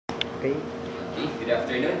Okay. Okay, good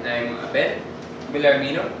afternoon. I'm Abel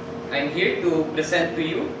Villarmino. I'm here to present to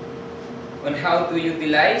you on how to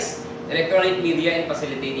utilize electronic media in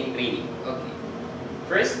facilitating training. Okay.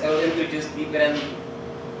 First, I will introduce different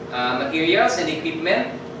materials and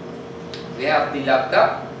equipment. We have the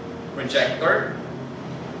laptop, projector,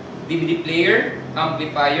 DVD player,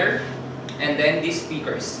 amplifier, and then the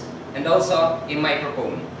speakers, and also a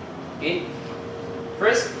microphone. Okay.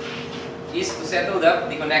 First is to settle up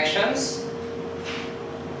the connections.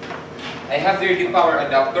 I have here the power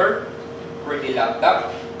adapter for the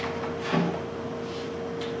laptop.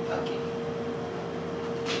 Okay.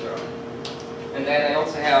 And then I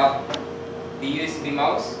also have the USB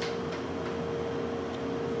mouse.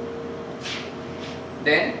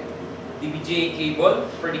 Then the VGA cable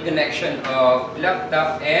for the connection of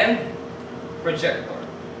laptop and projector.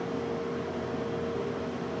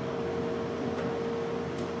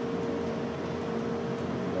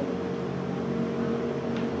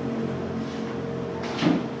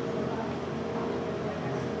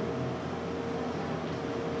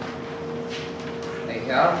 I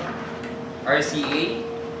have RCA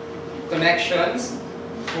connections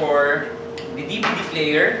for the DVD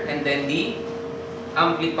player and then the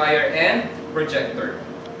amplifier and projector,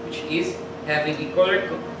 which is having a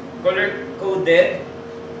color coded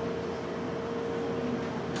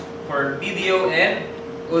for video and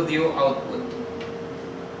audio output.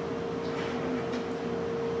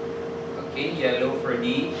 Okay, yellow for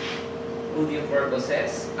the audio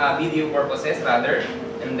purposes, video purposes rather,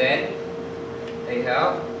 and then I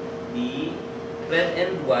have the red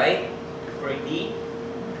and white for the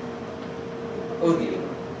audio.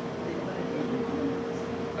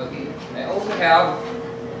 Okay, I also have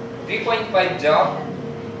 3.5 jack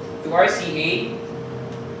to RCA.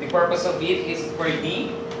 The purpose of it is for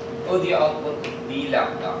the audio output of the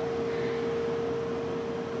laptop.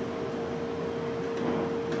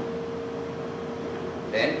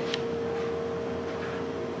 Then,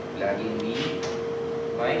 plug in the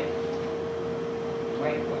mic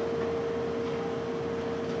one.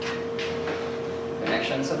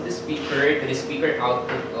 Connections of the speaker to the speaker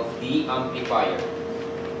output of the amplifier.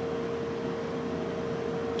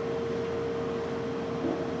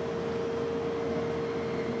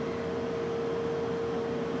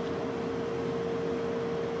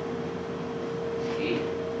 Okay.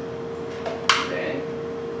 Then,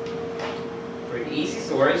 for the AC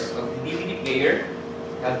source of the DVD player,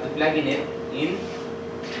 have to plug in it in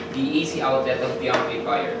the AC outlet of the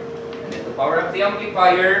amplifier. And then to power up the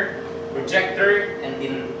amplifier, projector,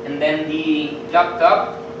 and then the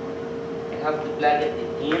laptop, I have to plug it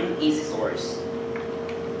in AC source.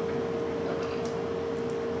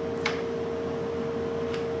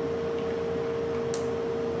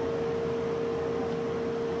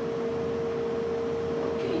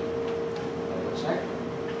 Okay. I will check.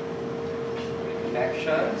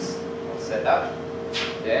 Connections, all set up.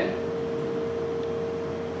 Then,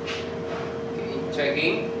 okay,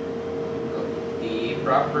 checking the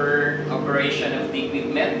proper operation of the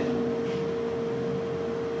equipment.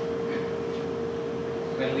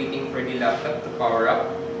 When waiting for the laptop to power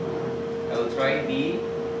up, I will try the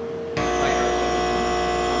microphone.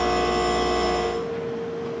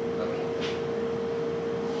 Okay.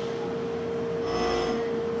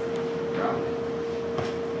 Grounded.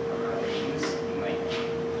 Alright, use the mic.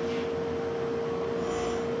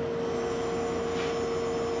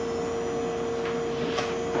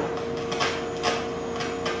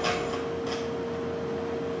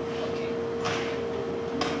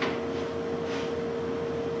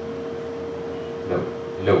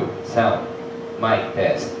 Low sound, mic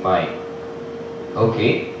test, mic.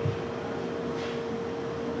 Okay.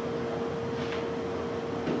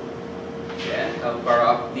 Then I'll power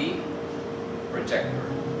up the projector.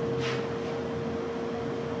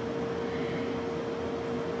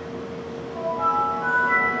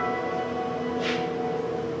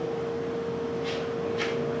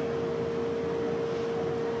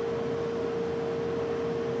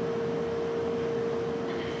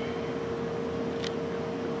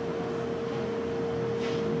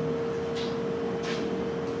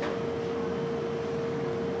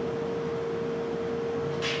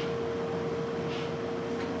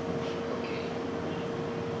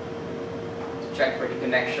 Check for the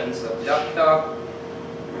connections of laptop,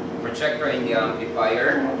 projector, and the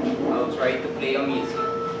amplifier. I'll try to play a music.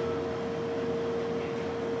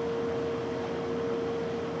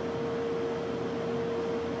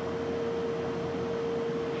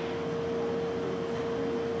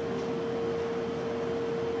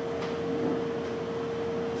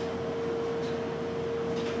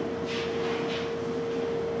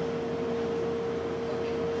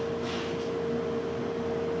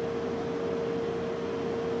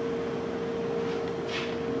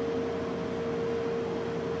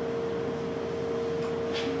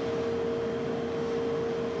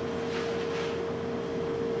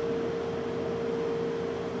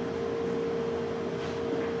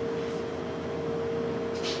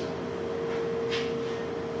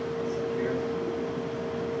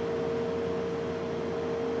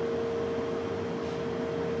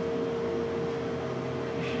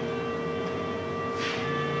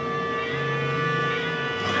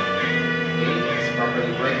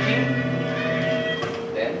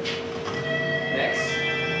 networking. Then, next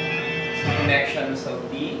is the connections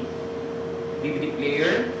of the DVD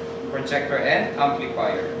player, projector, and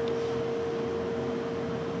amplifier.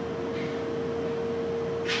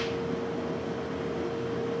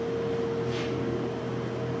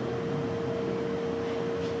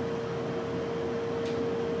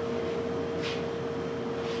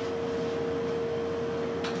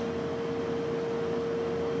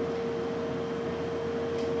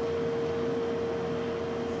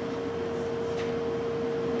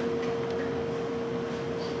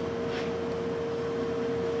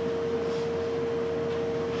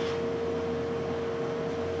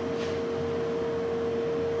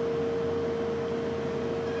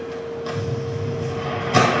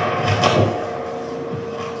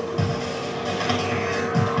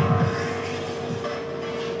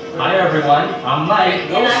 Hi everyone, I'm Mike.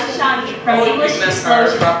 And I'm Shani from All English equipments are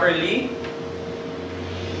Disclosure. properly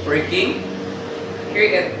working.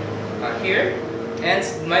 Here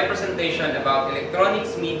ends my presentation about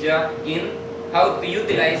electronics media in how to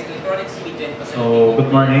utilize electronics media in So, facilitating.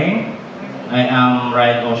 good morning. I am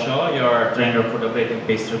Ryan Osho, your trainer for the operating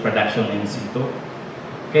pastry production in Sinto.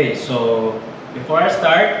 Okay, so before I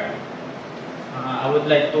start, I would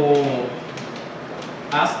like to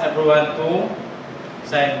ask everyone to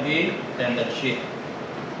sign the attendance sheet.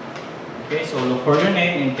 Okay, so look for your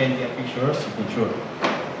name and kindly affix your signature.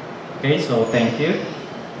 Okay, so thank you.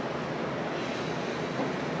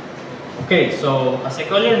 Okay, so as I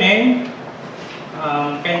call your name,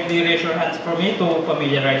 kindly raise your hands for me to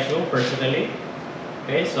familiarize you personally.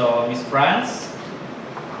 Okay, so Miss France,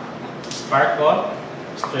 Miss Marco,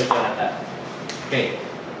 Mr. Jonathan. Okay,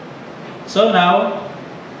 so now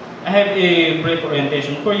I have a brief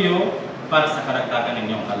orientation for you para sa karagdagan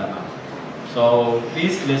ninyong kalaman. So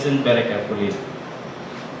please listen very carefully.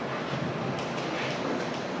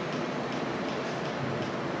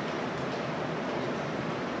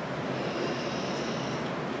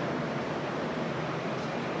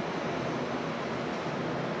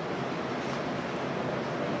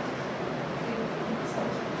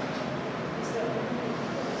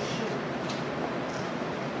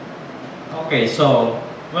 Okay, so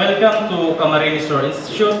welcome to Camarines Sur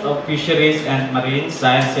Institute of Fisheries and Marine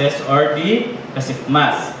Sciences, or the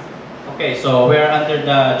CASIFMAS. Okay, so we are under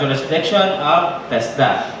the jurisdiction of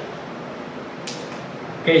TESDA.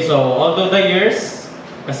 Okay, so although the years,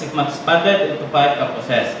 CASIFMAS expanded into 5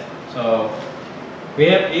 campuses. So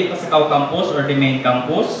we have the Pasacao campus, or the main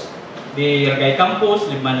campus, the Ragay campus,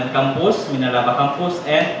 Libmanan campus, Minalaba campus,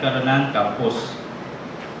 and Caranan campus.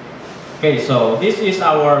 Okay, so this is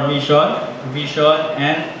our mission, vision,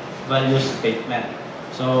 and value statement.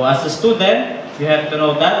 So as a student, you have to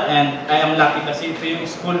know that, and I am lucky kasi ito yung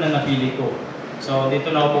school na napili ko. So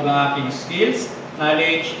dito nahubog ang aking skills,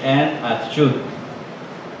 knowledge, and attitude.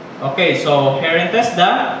 Okay, so here in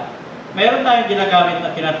TESDA, mayroon tayong ginagamit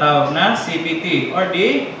na tinatawag na CBT, or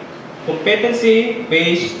the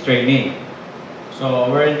Competency-Based Training.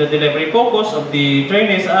 So we're in the delivery focus of the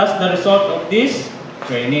trainees as the result of this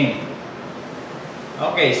training.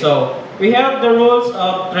 Okay, so we have the rules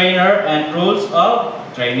of trainer and rules of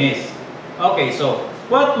trainees. Okay, so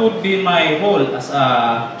what would be my role as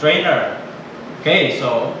a trainer? Okay,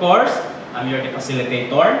 so of course, I'm your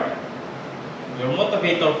facilitator, your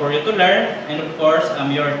motivator for you to learn, and of course, I'm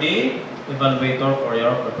your evaluator for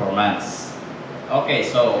your performance. Okay,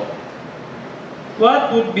 so what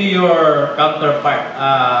would be your counterpart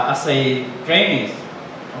as a trainee?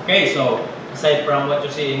 Okay, so aside from what you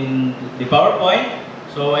see in the PowerPoint,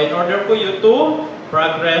 so in order for you to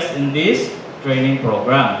progress in this training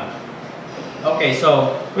program. Okay,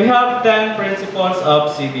 so we have 10 principles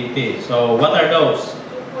of CBT. So what are those?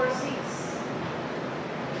 2, 4, 6.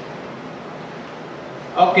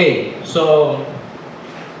 Okay, so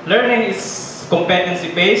learning is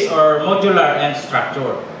competency-based or modular and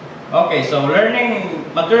structured. Okay, so learning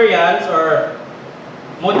materials or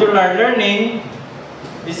modular learning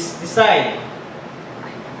is designed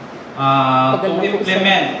to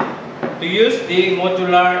implement, to use the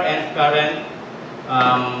modular and current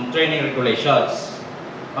training regulations.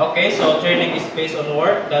 Okay, so training is based on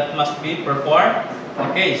work that must be performed.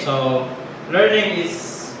 Okay, so learning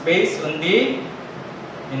is based on the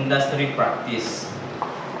industry practice.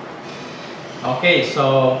 Okay,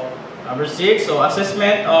 so number 6, so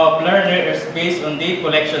assessment of learner is based on the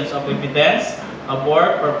collections of evidence of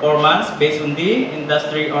work performance based on the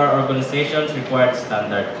industry or organization's required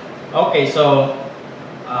standard. Okay, so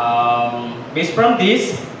based from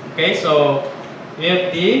this, okay, so we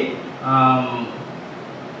have the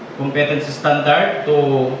competency standard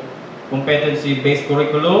to competency-based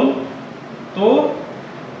curriculum to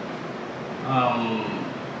um,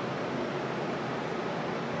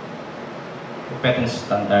 competence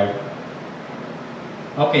standard.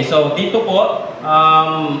 Okay, so dito po,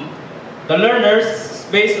 the learners is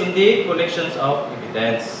based on the collections of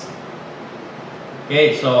evidence.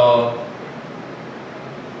 Okay, so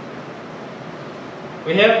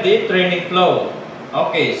we have the training flow.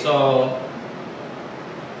 Okay, so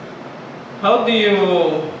how do you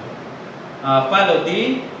follow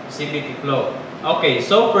the CBT flow? Okay,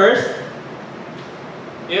 so first,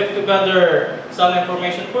 you have to gather some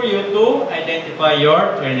information for you to identify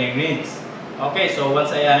your training needs. Okay, so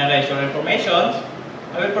once I analyze your information,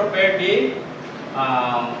 I will prepare the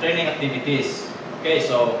training activities. Okay,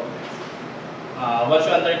 so once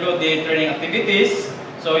you undergo the training activities,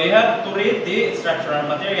 so you have to read the instructional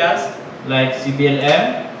materials like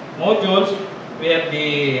CBLM, modules, we have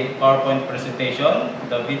the PowerPoint presentation,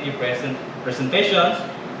 the video presentations,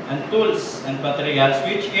 and tools and materials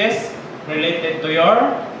which is related to your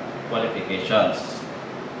qualifications.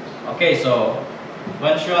 Okay, so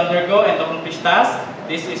once you undergo and accomplish tasks,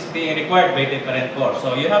 this is being required by different course.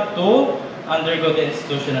 So you have to undergo the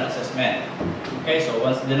institutional assessment. Okay, so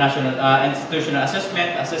once the national institutional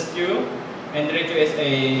assessment assessed you and rate you as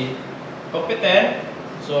a competent,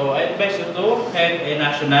 so I advise you to have a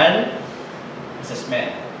national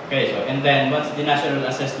assessment. Okay, so and then once the national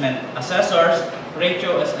assessment assessors rate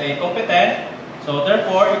you as a competent, so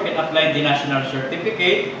therefore you can apply the national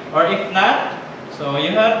certificate, or if not, so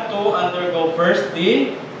you have to undergo first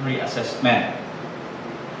the reassessment.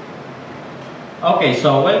 Okay,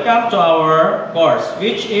 so welcome to our course,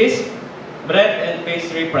 which is Bread and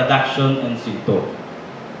Pastry Production in situ.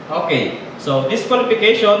 Okay, so this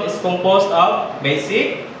qualification is composed of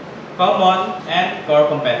basic, common, and core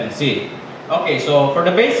competency. Okay, so for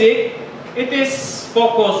the basic, it is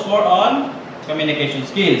focused more on communication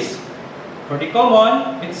skills. For the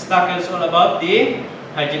common, it tackles all about the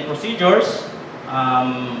hygiene procedures,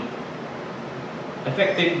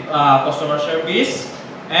 effective customer service,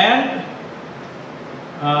 and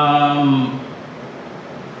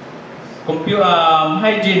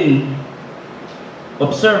hygiene,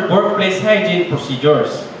 observe workplace hygiene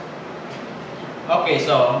procedures. Okay,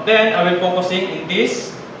 so then I will focusing in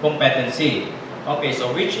this competency. Okay,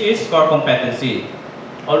 so which is core competency?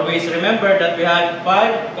 Always remember that we have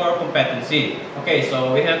 5 core competency. Okay,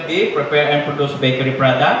 so we have the prepare and produce bakery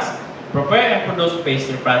products, prepare and produce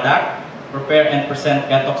pastry product, prepare and present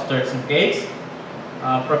gattock tarts and cakes,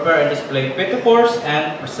 prepare and display pinafores,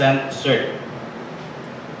 and present dessert.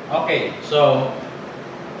 Okay, so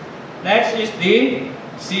next is the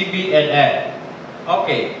CBLM.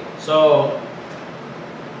 Okay, so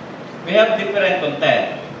we have different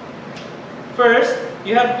content. First,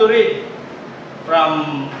 you have to read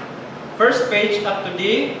from first page up to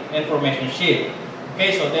the information sheet.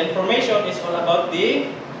 Okay, so the information is all about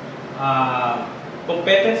the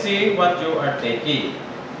competency what you are taking.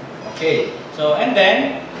 Okay, so and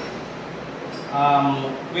then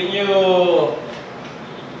if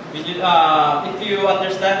you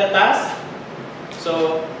understand the task,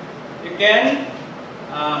 so you can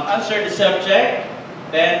answer the subject,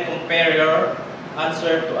 then compare your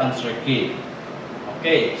answer to answer key.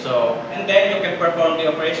 Okay, so and then you can perform the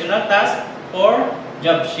operational task for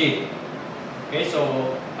job sheet. Okay, so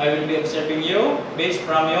I will be observing you based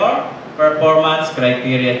from your performance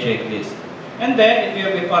criteria checklist. And then if you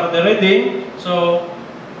be further reading, so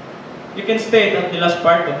you can state at the last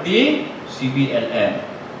part of the CBLM.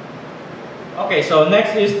 Okay, so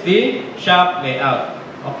next is the shop layout.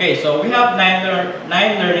 Okay, so we have nine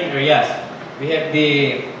learning areas. We have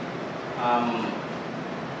the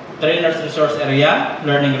trainer's resource area,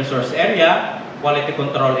 learning resource area, quality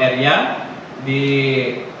control area,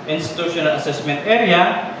 the institutional assessment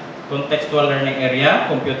area, contextual learning area,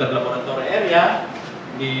 computer laboratory area,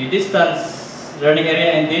 the distance learning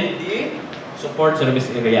area, and then the support service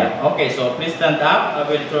area. Okay, so please stand up. I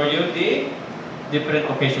will show you the different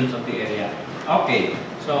occasions of the area. Okay,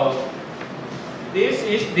 so this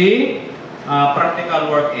is the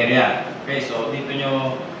practical work area. Okay, so dito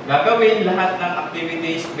nyo gagawin lahat ng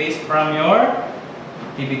activities based from your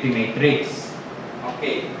activity matrix.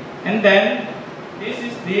 Okay, and then this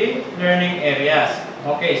is the learning areas.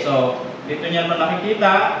 Okay, so dito nyo naman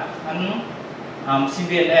nakikita ang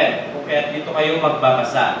CBLM. Okay, at dito kayo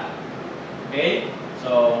magbabasa. Okay,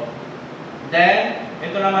 so then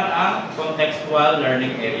ito naman ang contextual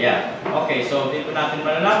learning area. Okay, so dito natin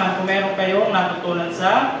malalaman kung meron kayong natutunan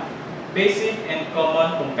sa basic and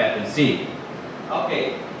common competency.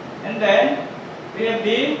 Okay, and then we have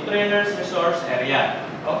the trainer's resource area.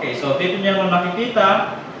 Okay, so dito nyo naman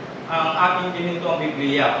makikita ang aking gininto ang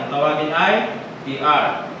Biblia. Ang tawagin ay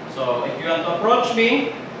TR. So, if you want to approach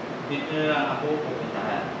me, dito na lang ako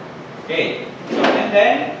pupuntahan. Okay. So, and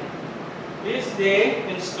then, this is the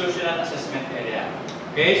institutional assessment area.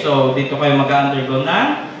 Okay. So, dito kayo mag-undergo ng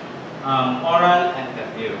oral and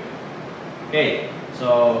interview. Okay.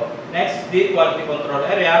 So, next is the quality control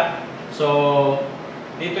area. So,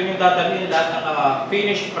 dito nyo dadalhin lahat ng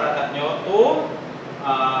finished product nyo to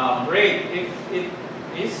rate if it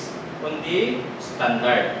is on the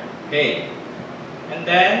standard. Okay. And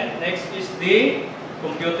then, next is the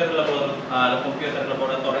computer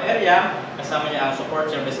laboratory area. Kasama niya ang support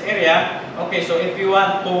service area. Okay, so if you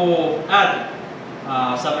want to add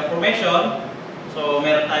some information, so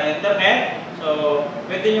meron tayong internet, so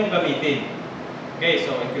pwede nyo gamitin. Okay,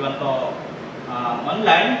 so if you want to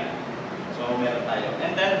online, so meron tayo.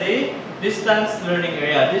 And then the distance learning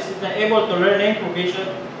area. This is able to learning provision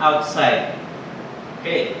outside.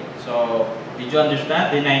 Okay, so did you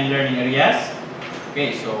understand the 9 learning areas?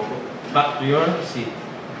 Okay, so back to your seat.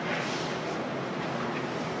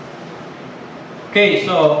 Okay,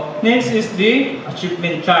 so next is the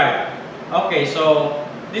achievement chart. Okay, so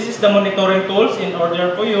this is the monitoring tools in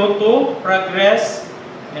order for you to progress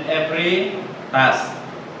in every task.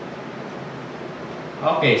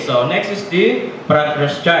 Okay, so next is the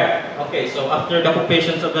progress chart. Okay, so after the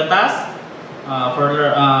completions of the task,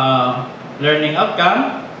 for learning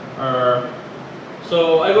outcome,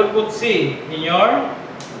 so I will put C in your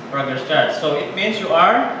progress chart. So it means you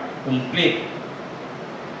are complete.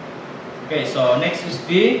 Okay, so next is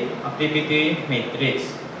the activity matrix.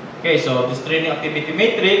 Okay, so this training activity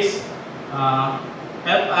matrix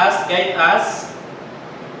help us, guide us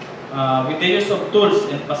with the use of tools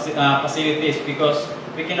and facilities, because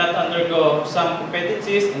we cannot undergo some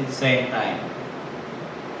competencies in the same time.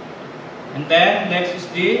 And then next is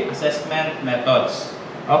the assessment methods.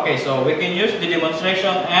 Okay, so we can use the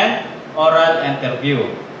demonstration and oral interview.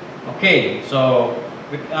 Okay, so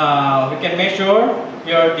we can measure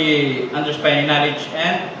your understanding knowledge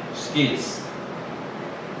and skills.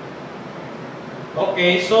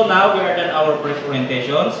 Okay, so now we are done our brief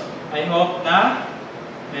orientations. I hope na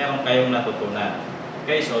meron kayong natutunan.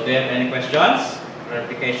 Okay, so do you have any questions?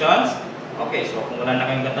 Clarifications? Okay, so kung wala na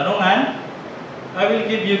kayong katanungan, I will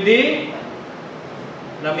give you the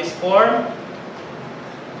Lamis form.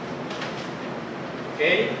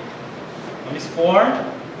 Okay, Lamis form,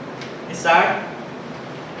 ISAC,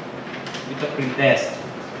 with a pre-test.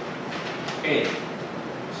 Okay,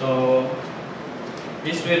 so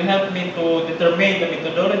this will help me to determine the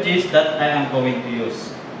methodologies that I am going to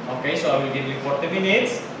use. Okay, so I will give you 40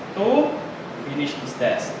 minutes to finish this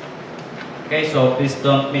test. Okay, so please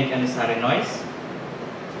don't make unnecessary noise.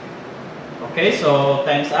 Okay, so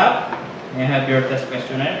time's up. You have your test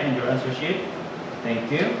questionnaire and your answer sheet. Thank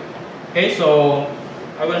you. Okay, so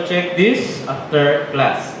I will check this after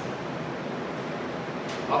class.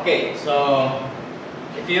 Okay, so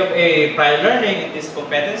if you have a prior learning in this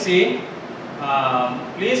competency,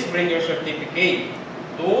 please bring your certificate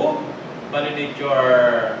to validate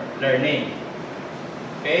your learning.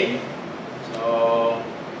 Okay, so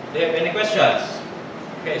do you have any questions?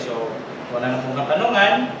 Okay, so wala na pong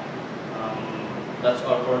katanungan. That's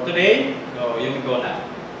all for today. So you may go now.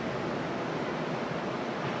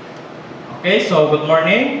 Okay, so good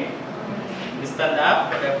morning. Please stand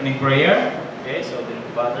up for the opening prayer. Okay, so the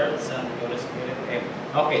Father, the Son, and the Holy Spirit.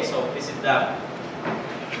 Okay, so please sit down.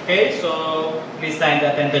 Okay, so please sign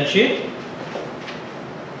the attendance sheet.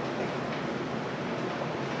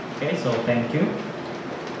 Okay, so thank you.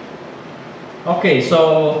 Okay,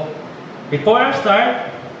 so before I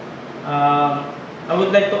start, I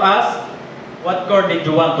would like to ask, what chord did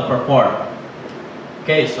you want to perform?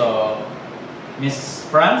 Okay, so Miss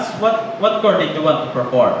Franz, what chord did you want to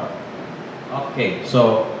perform? Okay,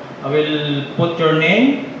 so I will put your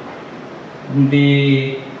name in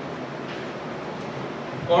the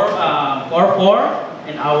core 4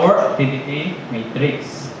 in our activity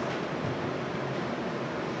matrix.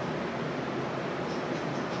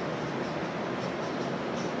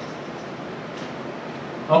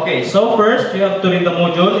 Okay, so first you have to read the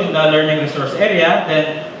module in the learning resource area.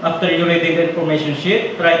 Then after you reading the information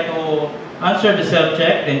sheet, try to answer the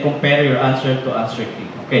self-check, then compare your answer to answer key.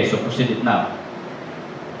 Okay, so proceed it now.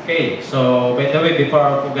 Okay, so by the way, before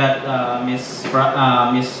I forgot, Miss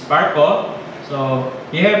Parco, so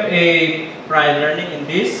you have a prior learning in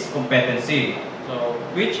this competency, so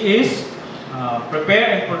which is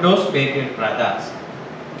prepare and produce bakery products.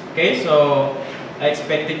 Okay, so I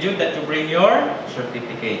expected you that you bring your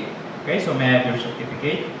certificate. Okay, so may I have your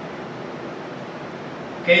certificate?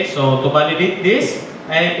 Okay, so to validate this,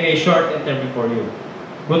 I have a short interview for you.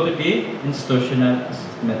 Go to the institutional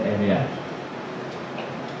assessment area.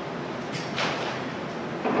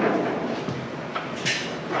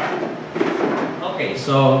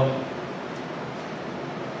 so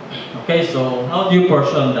how do you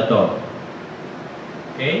portion the dough?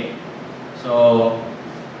 Okay, so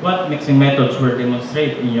what mixing methods were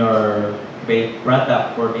demonstrated in your baked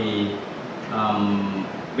product for the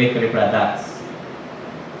bakery products?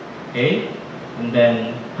 Okay, and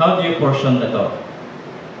then how do you portion the dough?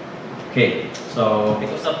 Okay, so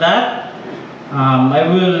because of that, I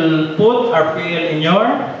will put RPL in your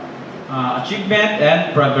achievement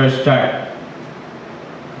and progress chart.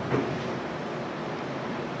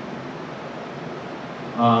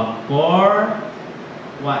 4,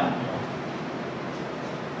 1.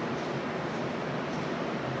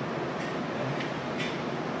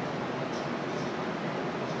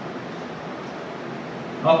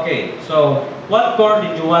 Okay, so what chord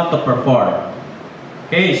did you want to perform?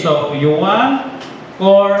 Okay, so you want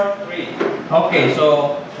 4, 3. Okay,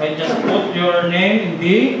 so I just put your name in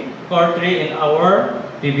the chord 3 in our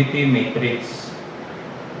PBT matrix.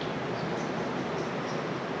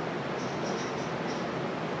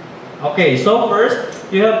 Okay, so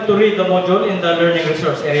first, you have to read the module in the learning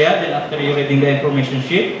resource area. Then after you reading the information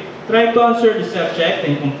sheet, try to answer the self-check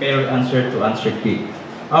and compare answer to answer key.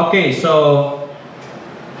 Okay, so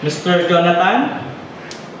Mr. Jonathan,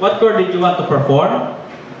 what chord did you want to perform?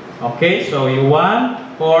 Okay, so you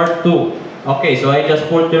want chord 2. Okay, so I just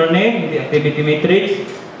put your name in the activity matrix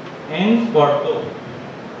in chord 2.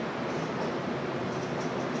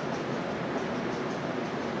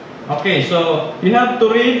 Okay, so you have to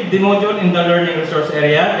read the module in the learning resource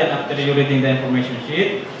area. Then after you reading the information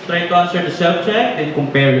sheet, try to answer the self-check, then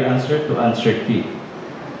compare your answer to answer key.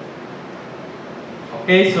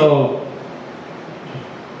 Okay, so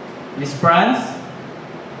Miss Franz,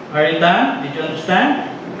 are you done? Did you understand?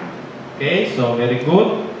 Okay, so very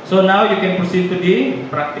good. So now you can proceed to the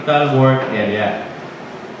practical work area.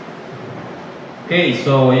 Okay,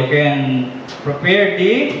 so you can prepare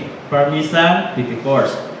the Parmesan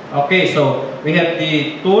 54s. Okay, so we have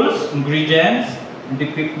the tools, ingredients, and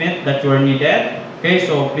the equipment that you are needed. Okay,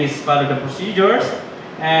 so please follow the procedures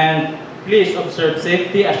and please observe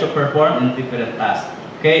safety as you perform in different tasks.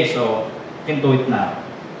 Okay, so you can do it now.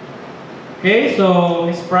 Okay, so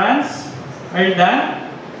Miss Franz, are you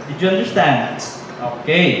done? Did you understand?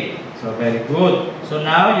 Okay, so very good. So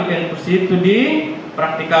now you can proceed to the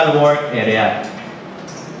practical work area.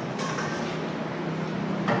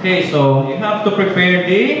 Okay, so you have to prepare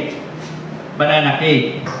the banana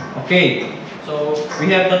cake. Okay, so we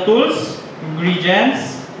have the tools,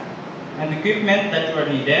 ingredients, and equipment that you are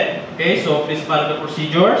needed. Okay, so please follow the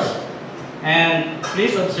procedures and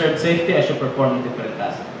please observe safety as you perform different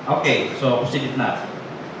tasks. Okay, so proceed it now.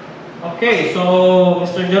 Okay, so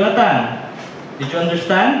Mr. Jonathan, did you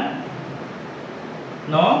understand?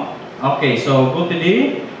 No? Okay, so go to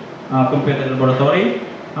the computer laboratory.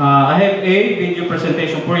 I have a video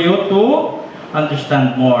presentation for you to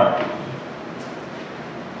understand more.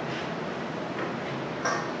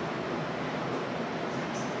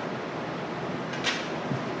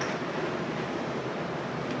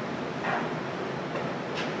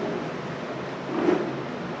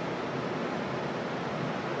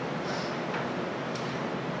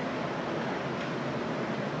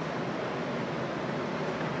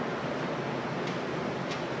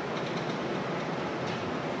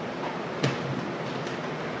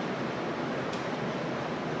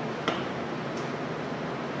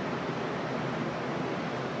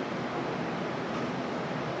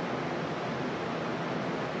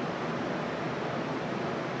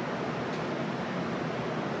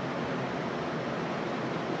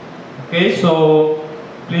 Okay, so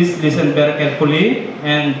please listen very carefully,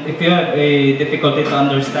 and if you have a difficulty to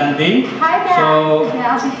understanding, so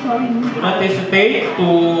do not hesitate to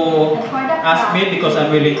ask me because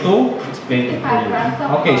I'm willing to explain it for you.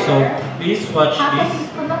 Okay, so please watch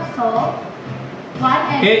this.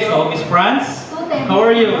 Okay, so Miss Franz, how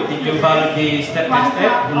are you? Did you follow the step by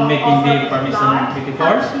step in making the Parmesan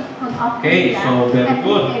 54s? Okay, so very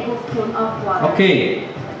good.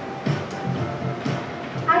 Okay.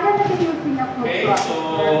 Okay,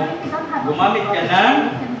 so gumamit ka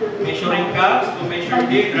ng measuring cups to measure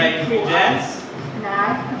the dry ingredients.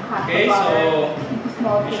 Okay, so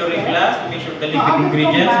measuring glass to measure the liquid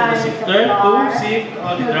ingredients and the sifter to sift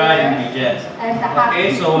all the dry ingredients.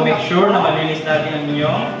 Okay, so make sure na malinis natin ang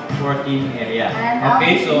inyong working area.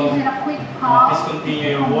 Okay, so please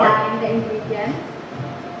continue your work.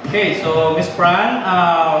 Okay, so Miss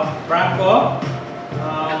Franco,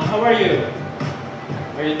 how are you?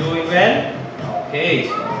 Are you doing well? Okay,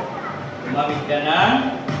 so gumamit ka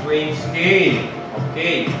ng weighing scale.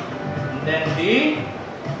 Okay, and then the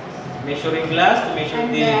measuring glass to measure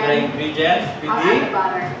the dry ingredients with the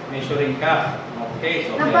measuring cup. Okay,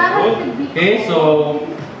 so The very bottom good. should be Okay, so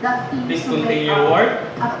the thing please to make continue your work.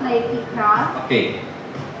 a flaky crust. Okay.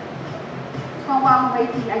 So while I'm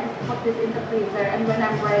waiting, I just put this in the freezer, and when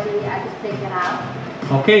I'm ready, I just take it out.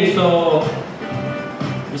 Okay, so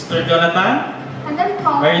Mr. Jonathan, And then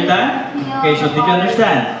fold are you it done? until Okay, so the did you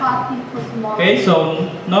understand? cut into small. Okay, so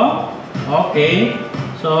no? Okay.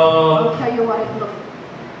 So I'll show you what it looks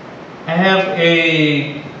like. I have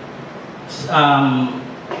a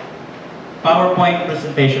PowerPoint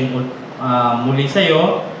presentation muli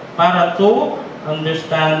sa'yo para to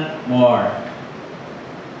understand more.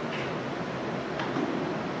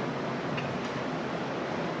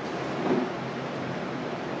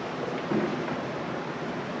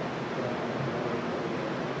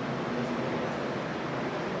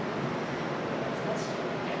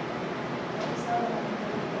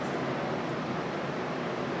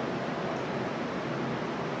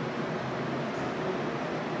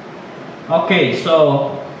 Okay,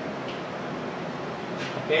 so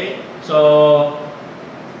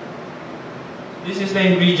this is the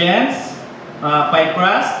ingredients, pie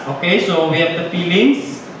crust. Okay, so we have the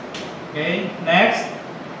fillings. Okay, next.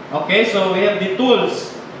 Okay, so we have the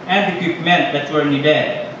tools and equipment that were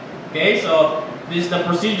needed. Okay, so this is the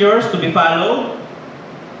procedures to be followed.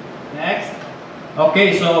 Next.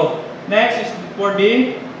 Okay, so next is for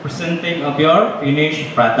the presenting of your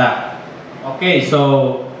finished product. Okay,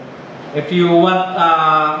 so if you want,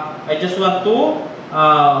 I just want to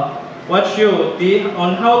watch you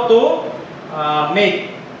on how to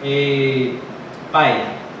make a pie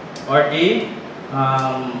or the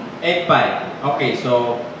egg pie. Okay,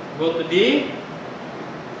 so go to the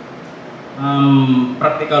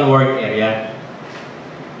practical work area.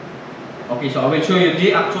 Okay, so I will show you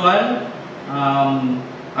the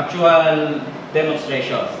actual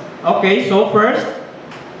demonstration. Okay, so first,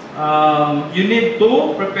 you need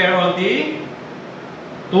to prepare all the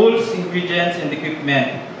tools, ingredients, and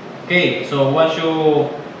equipment. Okay, so once you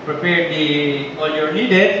prepare all your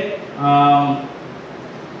needed,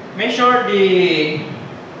 make sure the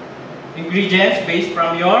ingredients based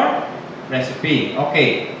from your recipe.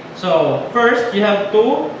 Okay, so first you have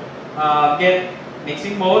to get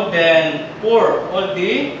mixing mold, then pour all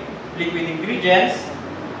the liquid ingredients,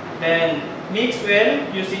 then mix well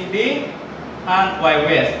using the hand wire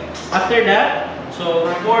whisk. After that, so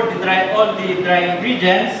pour all the dry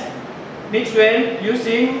ingredients, mix well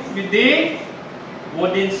using with the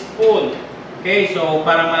wooden spoon. Okay, so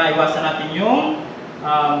para maiwasan natin yung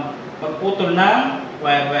pagputol ng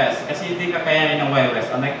wire whisk kasi hindi kakayanin ng wire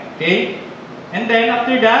whisk. Okay? And then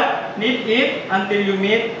after that, knead it until you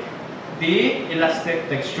meet the elastic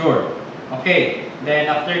texture. Okay. Then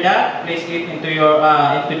after that, place it into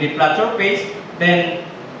the flat surface. Then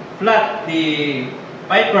flat the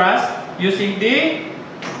pie crust using the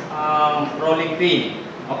rolling pin.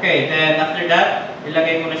 Okay. Then after that,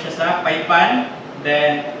 ilagay mo na siya sa pie pan.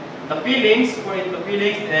 Then the fillings, pour it the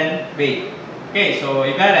fillings, then bake. Okay. So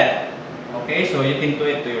you got it. Okay. So you can do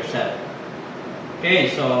it to yourself.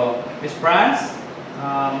 Okay. So Miss Franz,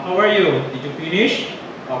 how are you? Did you finish?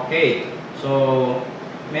 Okay. So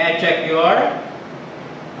may I check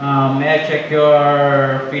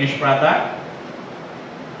your finished product?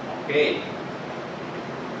 Okay.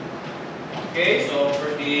 Okay, so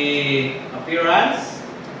for the appearance,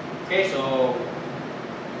 okay, so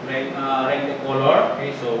rainbow color,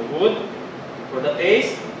 okay, so good. For the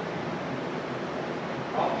taste,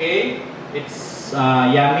 okay, it's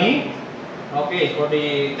yummy. Okay, for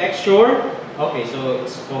the texture, okay, so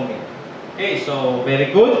it's foamy. Okay, so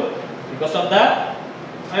very good. Because of that,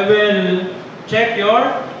 I will check your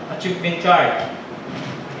achievement chart.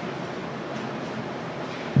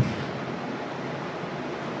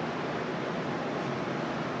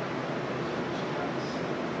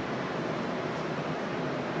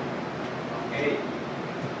 Okay.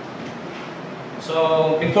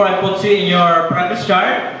 So before I put you in your progress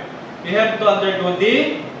chart, you have to undergo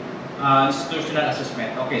the institutional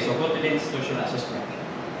assessment. Okay, so go to the institutional assessment.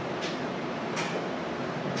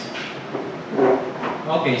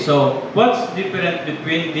 Okay, so what's different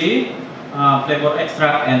between the flavor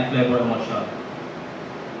extract and flavor emulsion?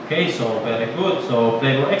 Okay, so very good. So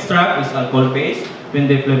flavor extract is alcohol based,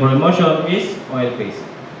 when the flavor emulsion is oil based.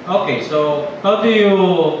 Okay, so how do you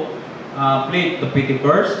plate the pitty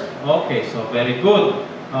first? Okay, so very good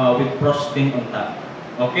with frosting on top.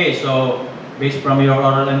 Okay, so based from your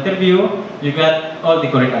oral interview, you got all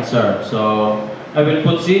the correct answer. So I will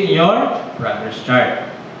put C in your progress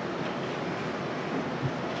chart.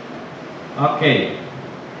 Okay.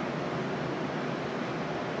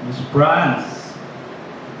 Miss Franz.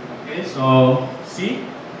 Okay, so C.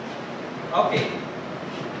 Okay.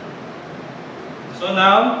 So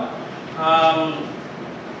now,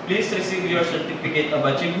 please receive your certificate of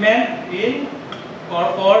achievement in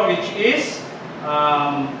Core 4, which is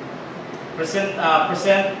present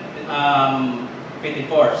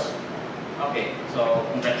PT4s. Okay, so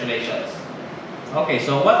congratulations. Okay,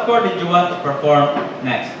 so what core did you want to perform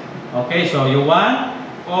next? Okay, so you want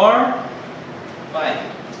Core 5.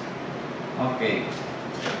 Okay.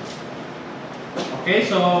 Okay,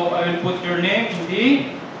 so I will put your name in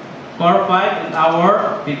the Core 5 in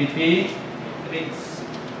our PPT matrix.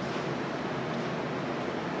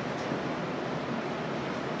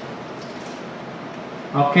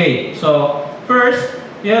 Okay, so first,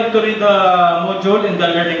 you have to read the module in the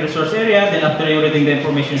learning resource area. Then after you reading the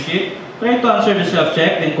information sheet, try to answer the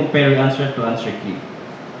self-check, then compare your answer to answer key.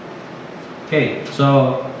 Okay,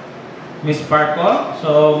 so Miss Parco,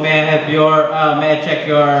 so may I have your, may I check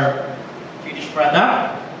your finished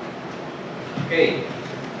product? Okay,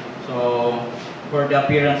 so for the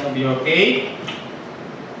appearance of your cake,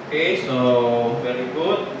 okay, so very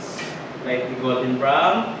good. It's lightly golden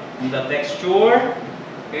brown. And the texture,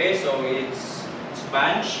 okay, so it's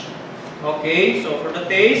sponge. Okay, so for the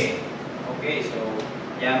taste, okay, so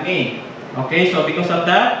yummy. Okay, so because of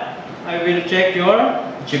that, I will check your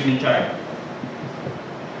achievement chart.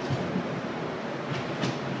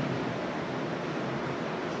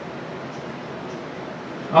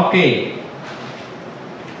 Okay,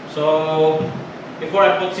 so before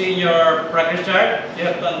I put C in your progress chart, you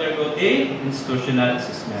have to undergo the institutional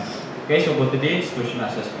assessment. Okay, so go to the institutional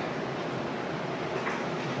assessment.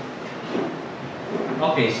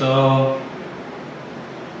 Okay, so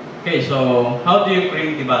how do you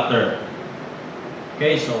cream the butter?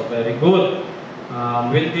 Okay, so very good.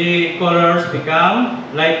 Will the colors become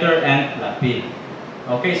lighter and fluffy?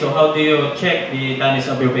 Okay, so how do you check the doneness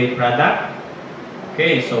of your baked product?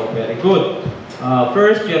 Okay, so very good.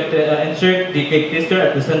 First, you have to insert the cake tester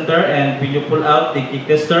at the center, and when you pull out the cake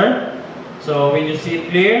tester, so when you see it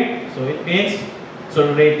clear, so it means it's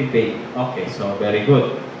already baked. Okay, so very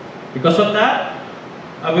good. Because of that,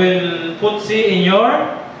 I will put C in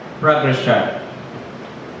your progress chart.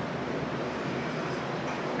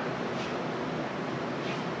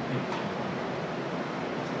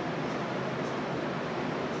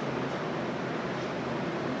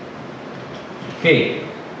 Okay.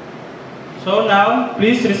 So now,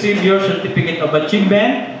 please receive your certificate of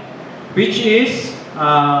achievement, which is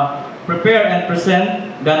prepare and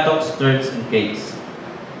present Gattock's tarts and cakes.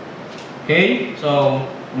 Okay, so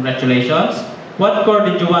congratulations. What core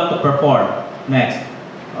did you want to perform next?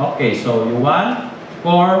 Okay, so you want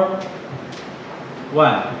Core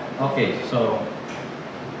 1. Okay, so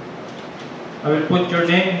I will put your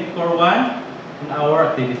name in Core 1 in our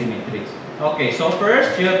activity matrix. Okay, so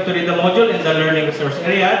first you have to read the module in the learning resource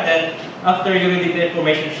area. Then after you read the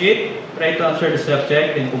information sheet, try to answer the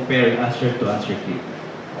subject and compare answer to answer key.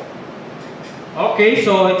 Okay,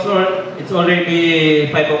 so it's already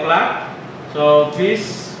 5 o'clock. So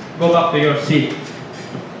please go back to your seat.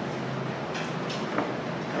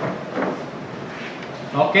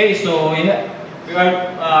 Okay, so you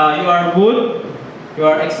are good. You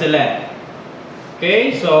are excellent.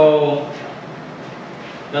 Okay, so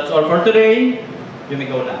that's all for today. You may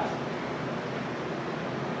go now.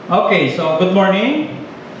 Okay, so good morning.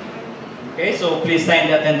 Okay, so please sign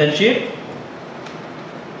the attendance sheet.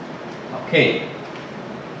 Okay.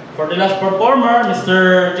 For the last performer,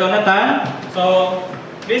 Mr. Jonathan, so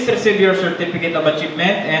please receive your certificate of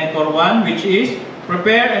achievement and Core 1, which is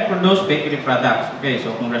prepare and produce bakery products. Okay,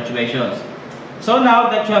 so congratulations. So now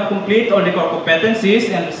that you have completed all the core competencies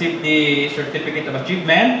and received the certificate of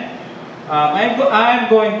achievement, I'm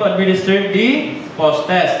going to administer the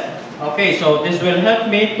post-test. Okay, so this will help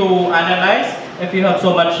me to analyze if you have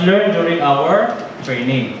so much learned during our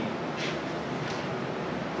training.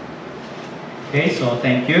 Okay, so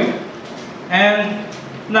thank you. And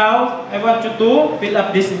now, I want you to fill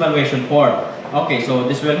up this evaluation form. Okay, so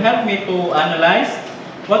this will help me to analyze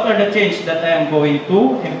what are the changes that I am going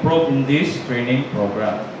to improve in this training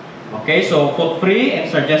program. Okay, so food free and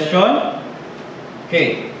suggestion.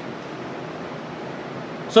 Okay.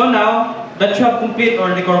 So now that you have completed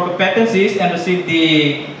all the core competencies and received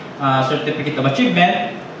the certificate of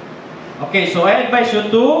achievement, okay, so I advise you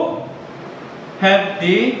to have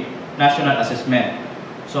the national assessment.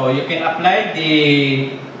 So you can apply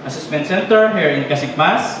the assessment center here in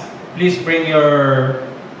Casigmas. Please bring your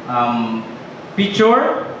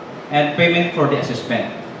picture and payment for the assessment.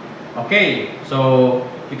 Okay, so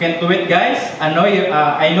you can do it, guys. I know you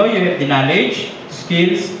have the knowledge,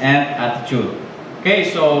 skills, and attitude.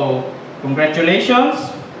 Okay, so congratulations.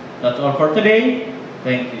 That's all for today.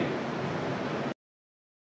 Thank you.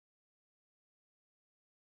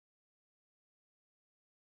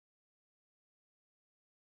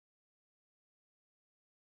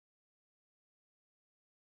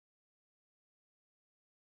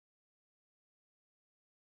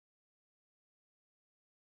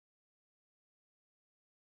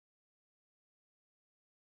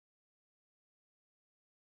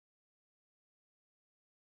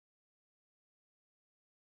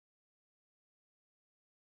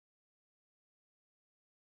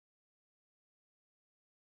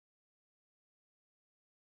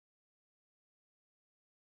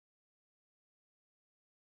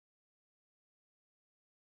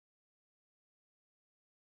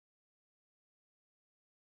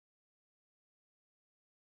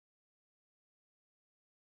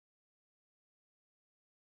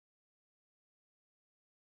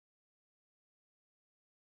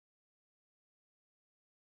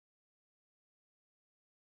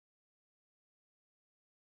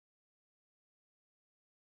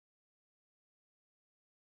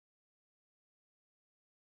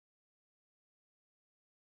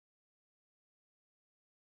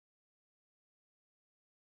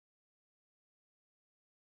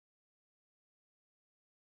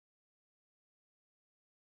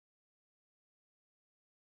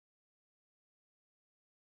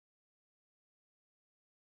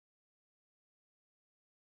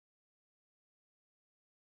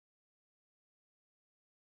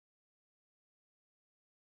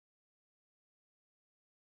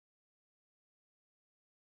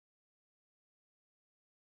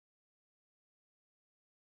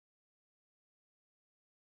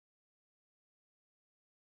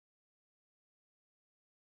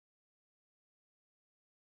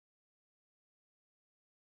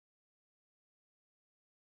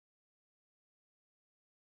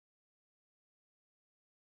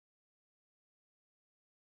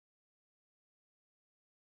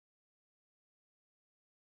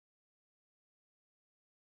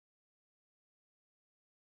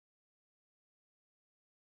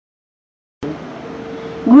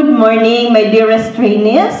 Good morning, my dearest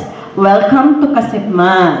trainees. Welcome to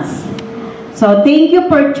Kasipmas. So, thank you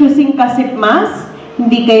for choosing Kasipmas.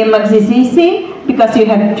 Hindi kayo magsisisi because you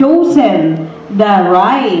have chosen the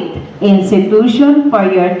right institution for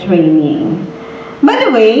your training. By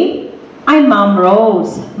the way, I'm Ma'am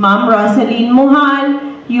Rose, Ma'am Rosaline Muhal,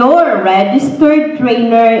 your registered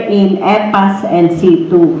trainer in EPAS and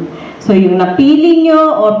C2. So, yung napili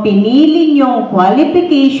nyo o pinili nyong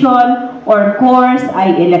qualification or course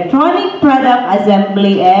ay Electronic Product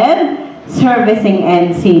Assembly and Servicing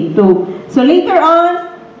NC2. So, later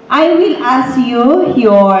on, I will ask you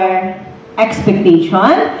your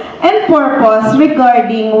expectation and purpose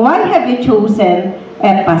regarding why have you chosen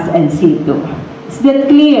EPAS and C2. Is that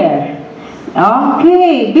clear?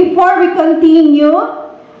 Okay, before we continue,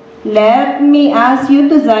 let me ask you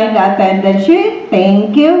to sign the attendance sheet.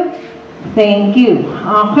 Thank you. Thank you.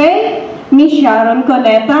 Okay, Miss Sharon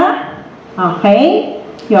Coneta. Okay,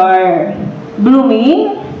 you're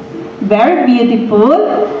blooming. Very beautiful.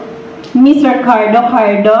 Mr. Cardo.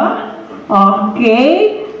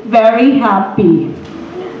 Okay, very happy.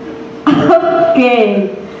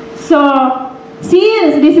 Okay, so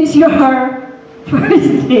since this is your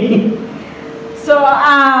first day,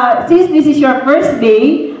 since this is your first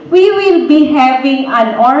day, we will be having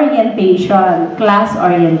an orientation, class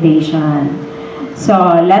orientation. So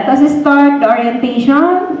let us start the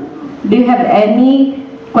orientation. Do you have any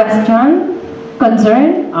question,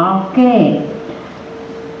 concern? Okay.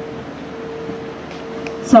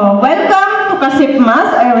 So, welcome to Kasipmas.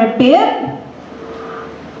 I repeat.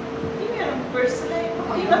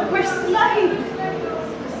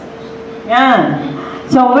 Yan.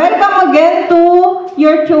 So, welcome again to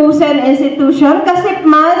your chosen institution.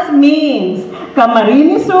 Kasipmas means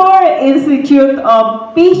Camarines Sur Institute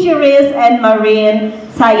of Fisheries and Marine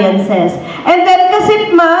Sciences. And then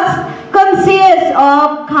Kasipmas consists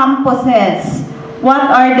of campuses. What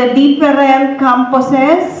are the different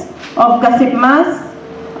campuses of Kasipmas?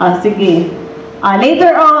 Sige.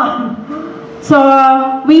 Later on.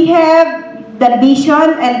 So, we have the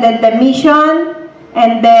vision and then the mission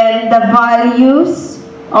and then the values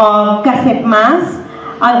of Kasipmas.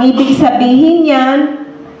 Ang ibig sabihin yan,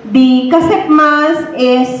 the Kasipmas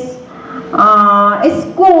is a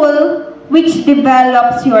school which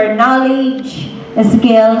develops your knowledge,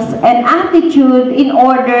 skills, and attitude in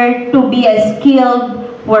order to be a skilled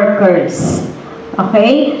workers.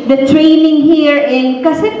 Okay? The training here in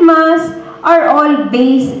Kasipmas are all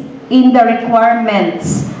based in the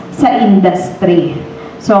requirements sa industry.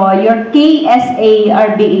 So, your KSA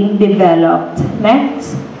are being developed.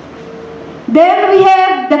 Next. Then, we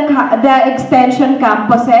have the extension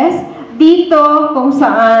campuses. Dito, kung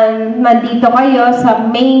saan nandito kayo sa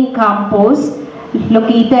main campus,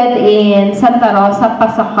 located in Santa Rosa,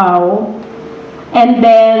 Pasacao. And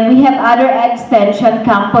then, we have other extension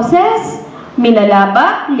campuses.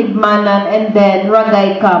 Minalaba, Libmanan, and then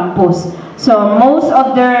Ragay Campus. So most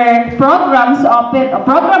of their program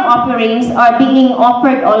offerings are being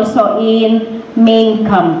offered also in main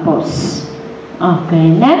campus.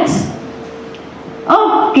 Okay, next.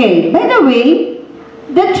 Okay, by the way,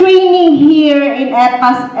 the training here in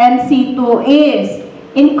EPAS NC2 is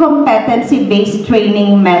in competency-based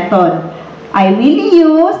training method. I will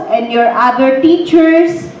use, and your other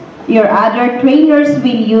teachers, your other trainers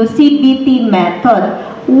will use CBT method.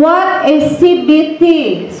 What is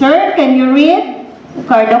CBT? Sir, can you read?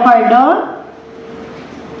 Cardo.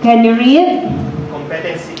 Can you read?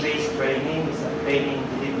 Competency-based training is a training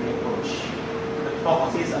delivery approach that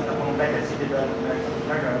focuses on the competency development of the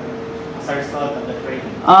learner as a result of the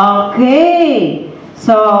training. Okay.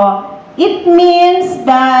 So, it means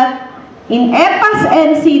that in EPAS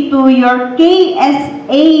NC2, your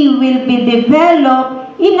KSA will be developed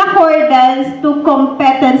in accordance to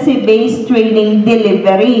competency-based training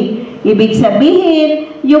delivery. Ibig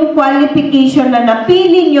sabihin, yung qualification na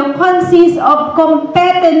napili nyo consists of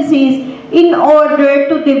competencies in order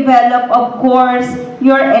to develop, of course,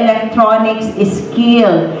 your electronics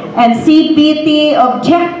skill. And CBT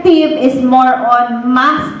objective is more on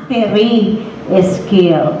mastery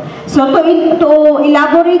skill. So to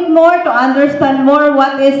elaborate more, to understand more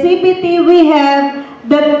what is CBT, we have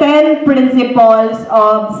the 10 principles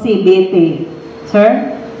of CBT.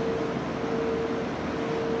 Sir?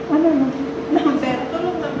 Ano na?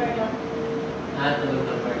 Tulong number lang. Tulong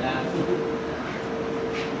number lang.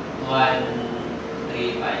 1,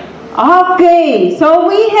 3, 5. Okay, so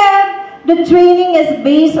we have the training is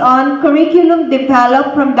based on curriculum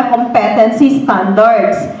developed from the competency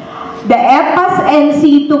standards. The EPAS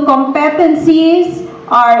NC2 competencies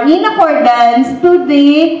are in accordance to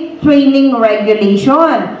the training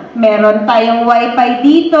regulation. meron tayong Wi-Fi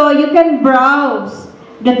dito. You can browse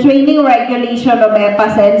the training regulation of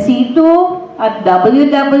EPAS NC2 at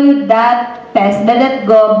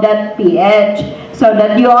www.tesda.gov.ph so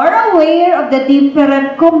that you are aware of the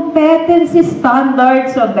different competency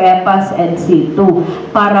standards of EPAS NC2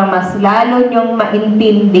 para mas lalo nyong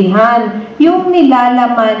maintindihan yung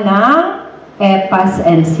nilalaman ng EPAS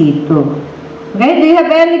NC2. Okay, do you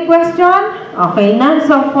have any question? Okay na,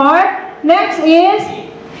 so far. Next is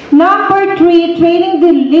number 3, training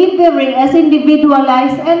delivery as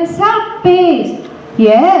individualized and self-paced.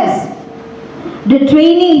 Yes, the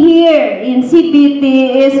training here in CBT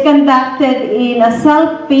is conducted in a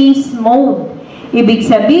self-paced mode. Ibig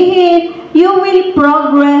sabihin, you will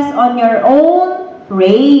progress on your own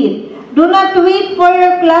rate. Do not wait for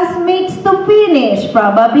your classmates to finish.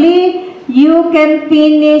 Probably, you can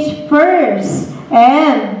finish first.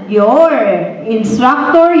 And your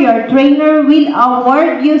instructor, your trainer will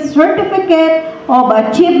award you certificate of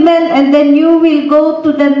achievement and then you will go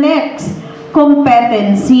to the next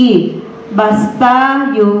competency.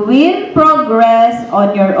 Basta you will progress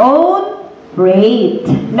on your own rate.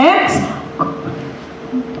 Next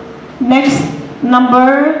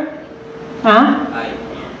number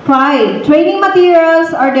 5. Training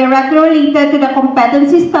materials are directly related to the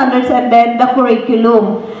competency standards and then the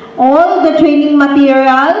curriculum. All the training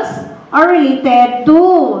materials are related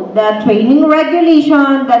to the training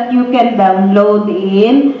regulation that you can download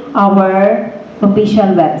in our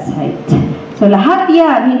official website. So lahat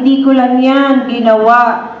yan, hindi ko lang yan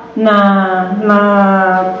ginawa na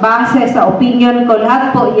base sa opinion ko.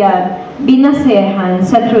 Lahat po yan binasehan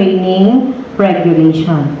sa training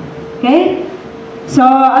regulation. Okay? So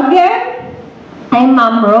again, I'm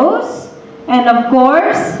Ma'am Rose. And of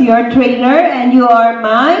course, your trainer and you are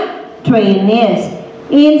my trainees.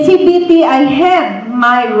 In CBT, I have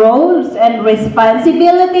my roles and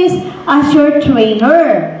responsibilities as your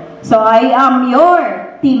trainer. So I am your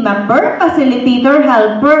team member, facilitator,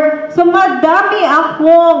 helper. So madami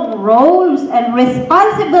akong roles and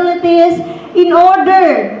responsibilities in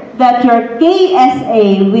order that your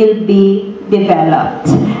KSA will be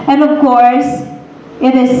developed. And of course,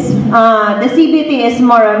 it is, the CBT is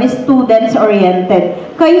more on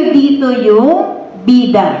students-oriented. Kayo dito yung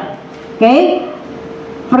bida. Okay?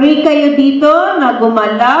 Free kayo dito na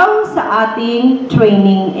gumalaw sa ating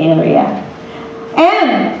training area.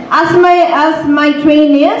 And as my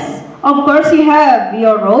trainees, of course you have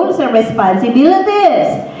your roles and responsibilities.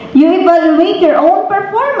 You evaluate your own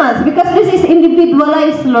performance because this is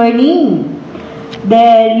individualized learning.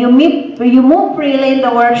 Then you move freely in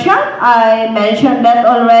the workshop. I mentioned that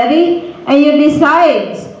already. And you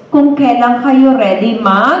decide kung kailan kayo ready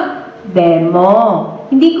mag-demo.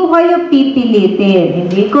 Hindi ko kayo pipilitin.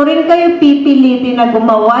 Hindi ko rin kayo pipilitin na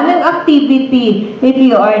gumawa ng activity if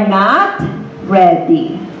you are not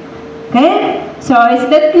ready. Okay? So, is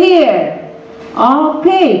that clear?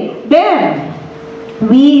 Okay. Then,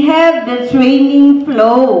 we have the training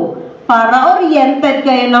flow. Para oriented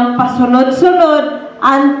kayo ng pasunod-sunod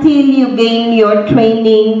until you gain your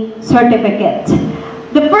training certificate.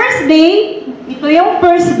 The first day, ito yung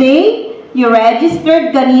first day, you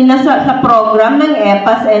registered kanina sa program ng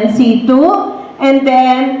EPAS NC2, and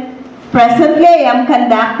then presently I am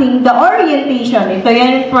conducting the orientation. Ito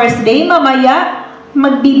yung first day, mamaya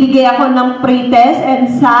magbibigay ako ng pre-test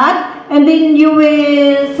and SAT, and then you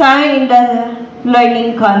will sign the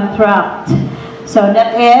learning contract. So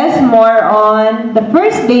that is more on the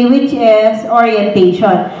first day, which is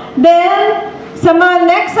orientation. Then, sa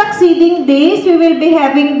mga next succeeding days, we will be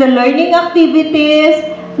having the learning activities,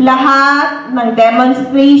 lahat ng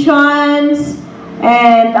demonstrations,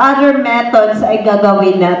 and other methods ay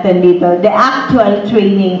gagawin natin dito, the actual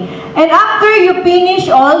training. And after you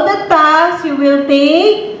finish all the tasks, you will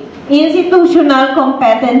take institutional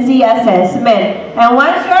competency assessment. And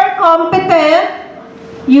once you are competent,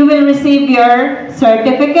 you will receive your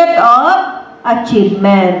certificate of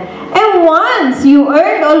achievement. And once you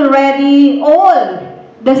earned already all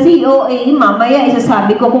the COA, mamaya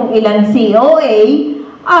isasabi ko kung ilang COA,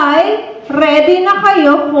 ay ready na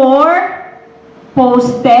kayo for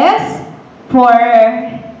post-test, for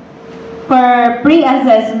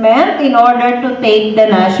pre-assessment in order to take the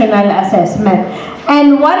national assessment.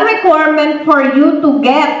 And one requirement for you to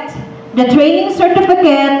get the training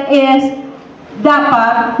certificate is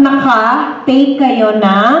dapat naka-take kayo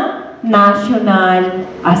ng national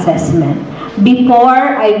assessment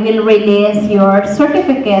before I will release your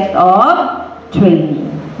certificate of training.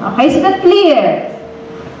 Okay, is that clear?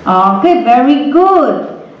 Okay, very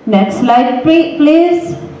good. Next slide,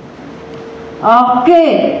 please.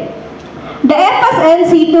 Okay. The EPAS and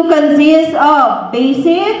C2 consists of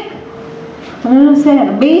basic,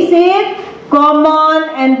 common,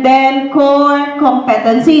 and then core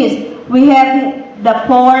competencies. We have the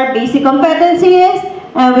 4 basic competencies,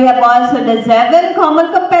 and we have also the 7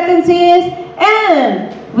 common competencies,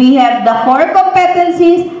 and we have the core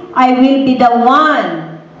competencies. I will be the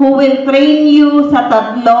one who will train you sa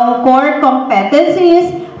tatlong core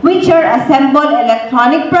competencies, which are assembled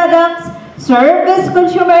electronic products, service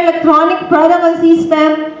consumer electronic product and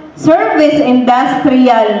system, service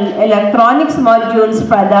industrial electronics modules,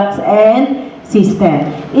 products, and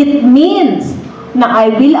system. It means na I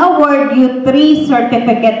will award you 3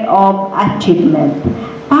 certificate of achievement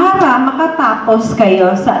para makatapos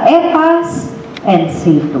kayo sa EPAS and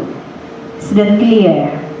C2. Is that clear?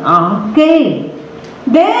 Okay.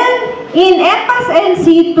 Then, in EPAS and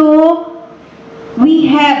C2,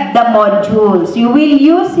 we have the modules. You will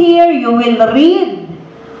use here, you will read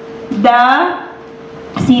the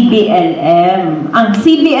CBLM. Ang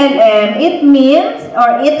CBLM, it means,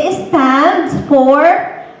 or it stands for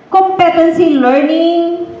competency-based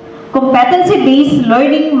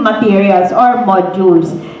learning materials or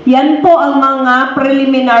modules. Yan po ang mga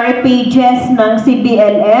preliminary pages ng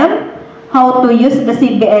CBLM. How to use the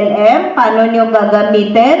CBLM, paano nyo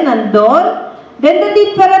gagamitin, nandun. Then the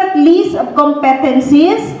different list of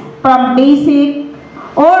competencies from basic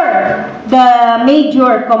or the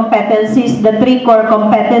major competencies, the 3 core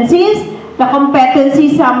competencies. The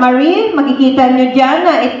competency summary, makikita nyo dyan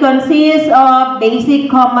na it consists of basic,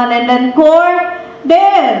 common, and then core.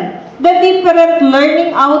 Then, the different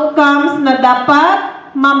learning outcomes na dapat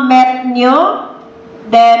ma-met nyo.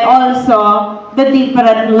 Then also, the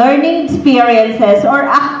different learning experiences or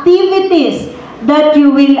activities that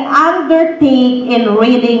you will undertake in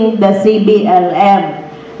reading the CBLM.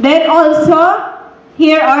 Then also,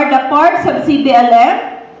 here are the parts of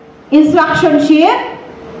CBLM. Instruction sheet.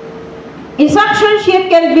 Instruction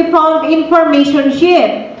sheet can be found information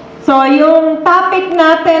sheet. So, yung topic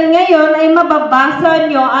natin ngayon ay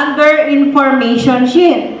mababasa nyo under information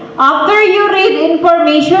sheet. After you read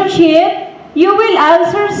information sheet, you will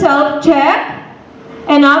answer self-check.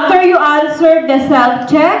 And after you answer the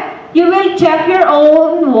self-check, you will check your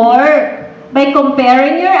own work by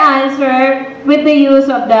comparing your answer with the use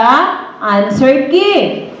of the answer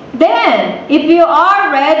key. Then, if you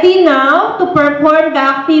are ready now to perform the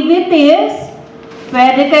activities,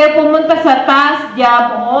 pwede kayo pumunta sa task,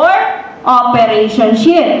 job, or operation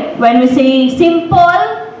sheet. When we say simple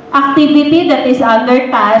activity, that is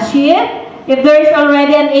under task sheet. If there is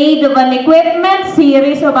already an aid of an equipment,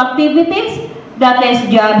 series of activities, that is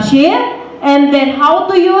job sheet. And then how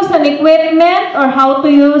to use an equipment or how to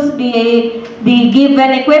use the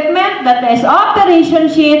given equipment, that is operation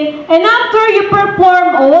sheet. And after you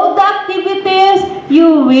perform all the activities,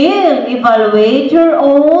 you will evaluate your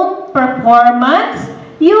own performance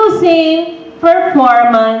using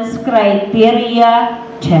performance criteria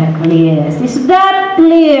checklist. Is that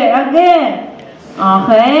clear? Again.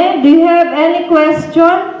 Okay. Do you have any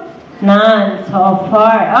question? None so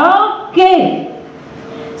far. Okay.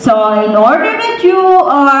 So, in order that you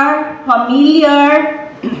are familiar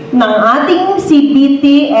ng ating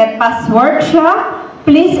CBT EPAS workshop,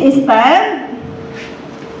 please stand.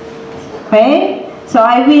 Okay? So,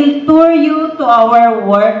 I will tour you to our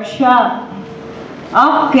workshop.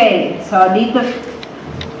 Okay. So, dito.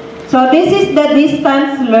 So, this is the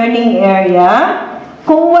distance learning area.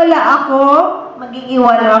 Kung wala ako,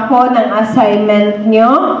 mag-iiwan ako ng assignment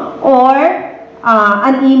nyo or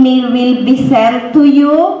an email will be sent to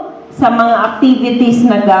you sa mga activities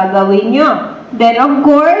na gagawin nyo. Then, of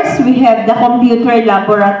course, we have the computer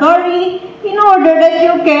laboratory in order that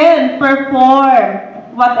you can perform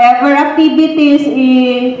whatever activities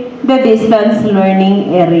in the distance learning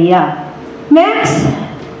area. Next,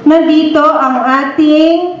 nandito ang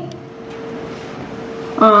ating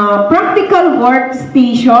practical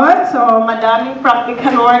workstation. So, madaming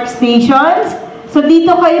practical workstations. So,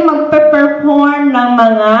 dito kayo magpe-perform ng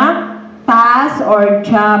mga task or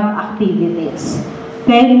job activities.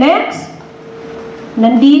 Okay, next.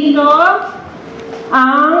 Nandito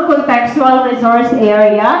ang contextual resource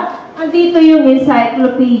area. Nandito yung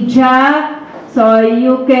encyclopedia. So,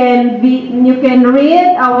 you can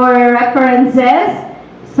read our references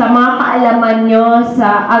sa mga kaalaman nyo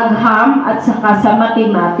sa agham at saka sa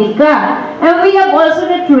matematika. And we have also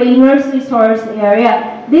the trainer's resource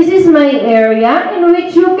area. This is my area in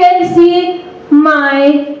which you can see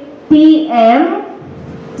my TM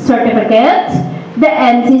certificate, the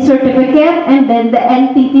NC certificate, and then the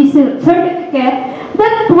NTT certificate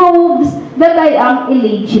that proves that I am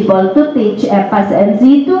eligible to teach EPAS and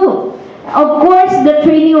Z2. Of course, the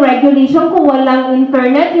training regulation, kung walang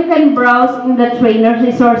internet, you can browse in the trainer's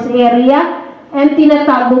resource area. And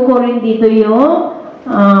tinatago ko rin dito yung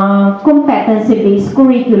competency-based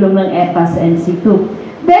curriculum ng EPAS NC2.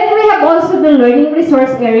 Then we have also the learning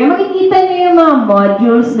resource area. Makikita niyo yung mga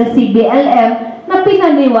modules, the CBLM, na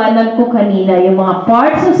pinaliwanag ko kanina. Yung mga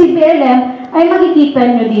parts ng CBLM ay makikita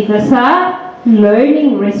niyo dito sa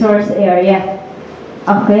learning resource area.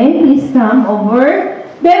 Okay, please come over.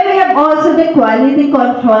 Then we have also the quality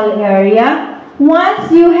control area.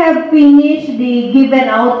 Once you have finished the given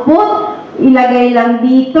output, ilagay lang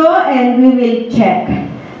dito and we will check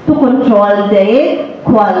to control the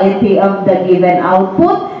quality of the given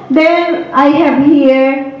output. Then I have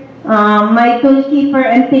here my toolkeeper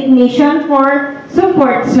and technician for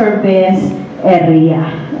support service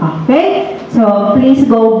area. Okay, so please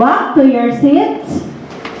go back to your seats.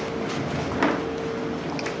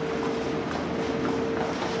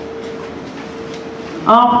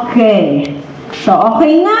 Okay. So,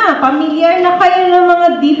 okay na. Familiar na kayo ng mga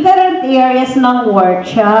different areas ng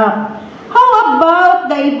workshop. How about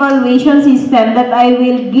the evaluation system that I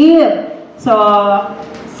will give? So,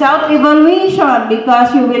 self-evaluation because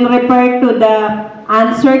you will refer to the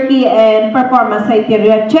answer key and performance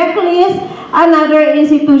criteria checklist. Another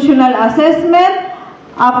institutional assessment.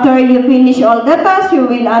 After you finish all the tasks, you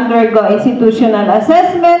will undergo institutional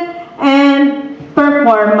assessment and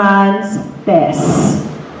performance tests.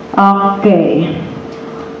 Okay.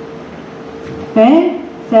 Okay?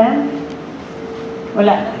 Sam?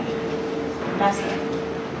 Wala. Last.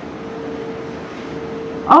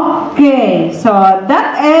 Okay. So,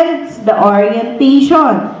 that ends the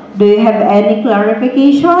orientation. Do you have any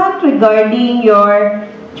clarification regarding your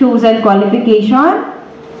chosen qualification?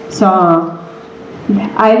 So,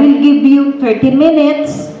 I will give you 30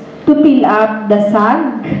 minutes to fill up the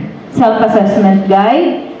SAG, Self-Assessment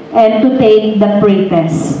Guide, and to take the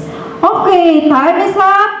pre-test. Okay, time is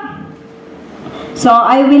up. So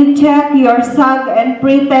I will check your SAG and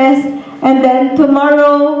pre-test, and then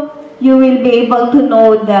tomorrow you will be able to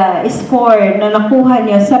know the score na nakuha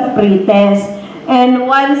niyo sa pre-test.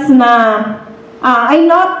 And once na I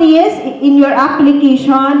noticed in your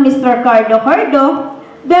application, Mr. Cardo,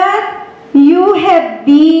 that you have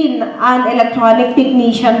been an electronic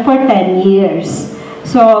technician for 10 years.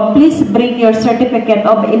 So, please bring your certificate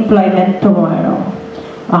of employment tomorrow.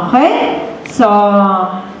 Okay? So,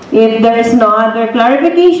 if there is no other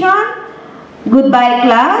clarification, goodbye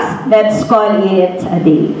class. Let's call it a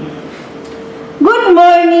day. Good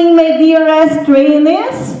morning, my dearest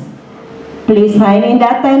trainees. Please sign in the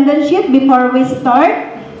attendance sheet before we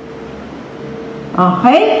start.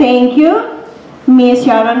 Okay, thank you. Miss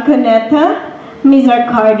Sharon Cuneta. Mr.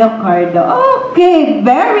 Cardo. Okay,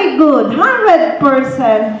 very good. 100%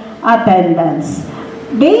 attendance.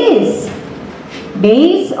 Based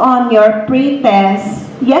on your pre-test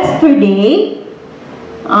yesterday,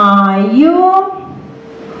 you,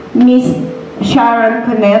 Miss Sharon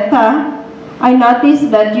Cuneta, I noticed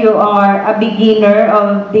that you are a beginner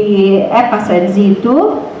of the EPAS NC2.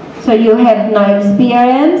 So you have no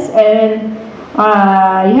experience and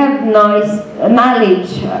you have no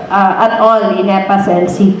knowledge at all in EPAS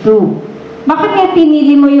NC2. Bakit nga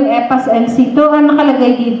pinili mo yung EPAS NC2? Ang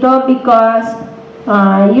nakalagay dito because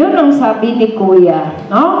yun ang sabi ni Kuya.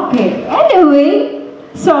 Okay. Anyway,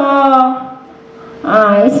 so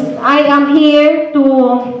I am here to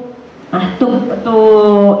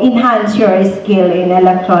enhance your skill in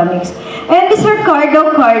electronics. And Mr.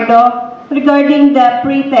 Cardo, regarding the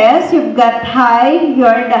pre-test, you've got high,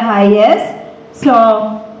 you're the highest. So,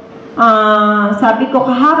 sabi ko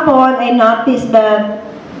kahapon, I noticed that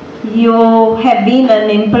you have been an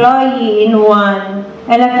employee in one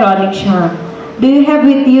electronic shop. Do you have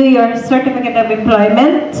with you your certificate of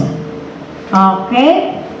employment?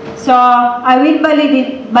 Okay. So, I will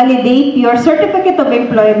validate your certificate of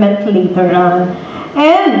employment later on.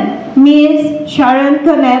 And, Miss Sharon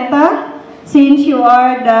Cuneta, since you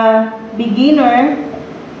are the beginner,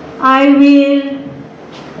 I will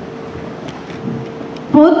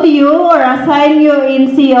put you or assign you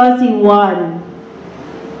in COC1,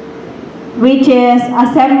 which is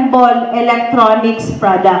Assemble Electronics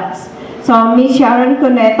Products. So, Ms. Sharon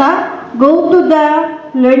Cuneta, go to the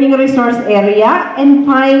Learning Resource area and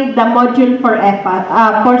find the module for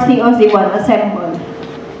COC1, Assemble.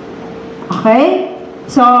 Okay?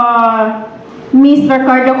 So, Mr.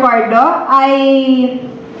 Cardo,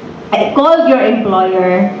 I called your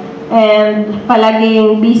employer and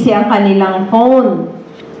palaging busy ang kanilang phone.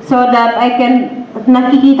 So that I can,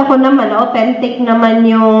 nakikita ko naman, authentic naman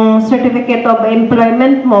yung certificate of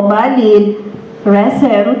employment mo, valid,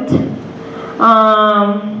 recent.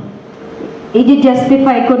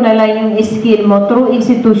 i-justify ko na lang yung skill mo through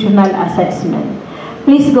institutional assessment.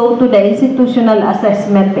 Please go to the institutional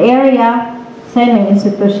assessment area. Saan yung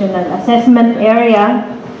institutional assessment area?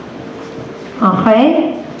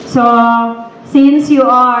 Okay? So, since you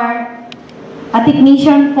are a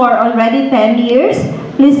technician for already 10 years,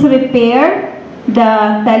 please repair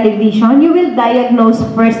the television. You will diagnose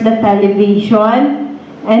first the television,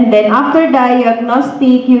 and then after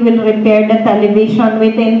diagnostic, you will repair the television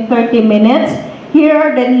within 30 minutes. Here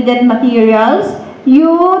are the needed materials.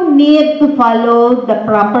 You need to follow the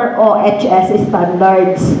proper OHS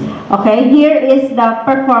standards. Okay, here is the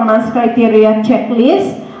performance criteria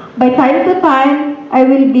checklist. By time to time, I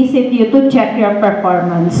will visit you to check your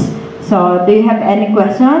performance. So, do you have any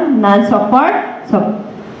question? None so far? So,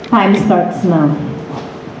 time starts now.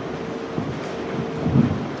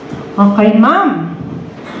 Okay, ma'am.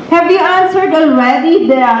 Have you answered already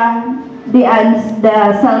the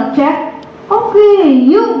self-check? Okay,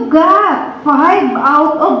 you got 5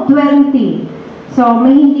 out of 20. So,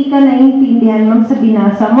 may hindi ka naintindihan ma'am sa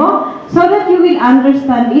binasa mo. So that you will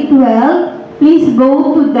understand it well, please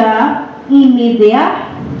go to the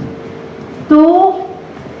e-media to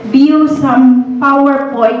view some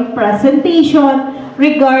PowerPoint presentation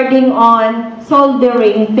regarding on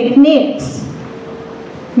soldering techniques.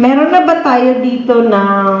 Meron na ba tayo dito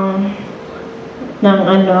ng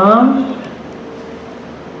ano?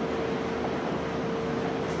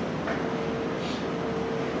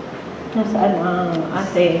 Nasaan ang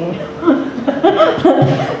ating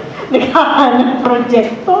naghahanap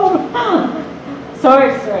projector?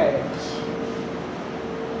 Source search.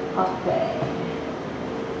 Okay.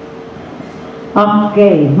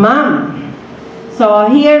 Okay, ma'am. So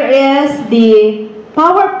here is the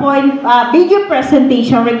PowerPoint video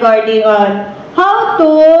presentation regarding on how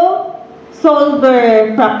to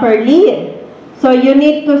solder properly. So you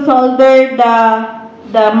need to solder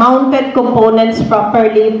the mounted components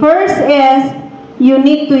properly. First is you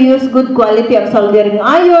need to use good quality of soldering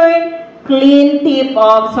iron, clean tip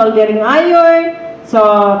of soldering iron.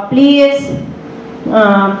 So please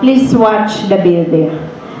watch the video,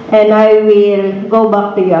 and I will go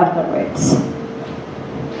back to you afterwards.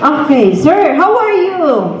 Okay, sir, how are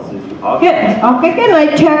you? Good. Okay, can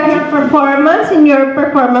I check your performance in your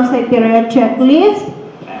performance criteria checklist?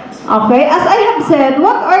 Okay, as I have said,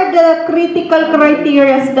 what are the critical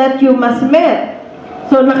criteria that you must meet?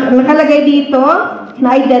 So, nakalagay dito,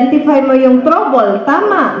 na-identify mo yung trouble,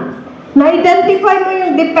 tama. Na-identify mo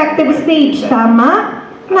yung defective stage, tama.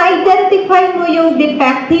 Na-identify mo yung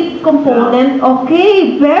defective component,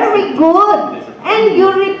 okay, very good. And you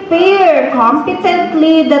repair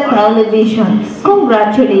competently the television.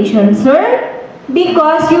 Congratulations, sir.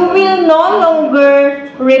 Because you will no longer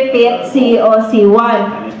repeat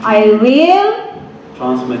COC1. I will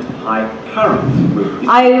transmit high current with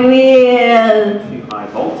I will high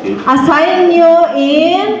voltage assign you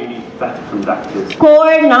in really better conductors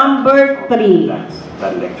core number 3.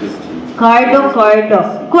 that electricity. Cardo.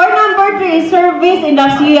 Core number 3 is Service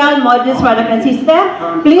Industrial Modules Product and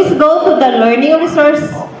System. Please go to the Learning Resource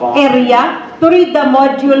area to read the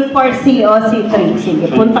module for COC3. Sige,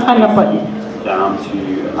 punta ka na po. Down to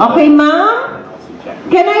Okay, ma'am?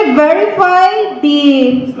 Can I verify the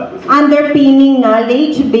underpinning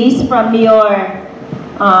knowledge based from your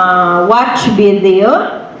watch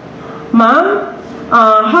video? Ma'am,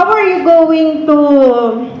 how are you going to...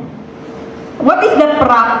 What is the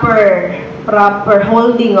proper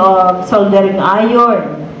holding of soldering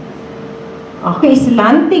iron? Okay,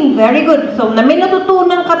 slanting. Very good. So, may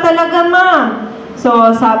natutunan ka talaga, ma'am.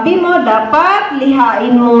 So, sabi mo, dapat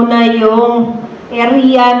lihain muna yung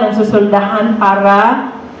area ng susoldahan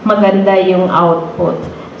para maganda yung output.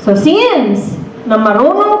 So, since na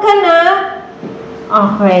marunong ka na,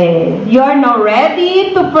 okay, you are now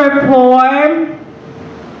ready to perform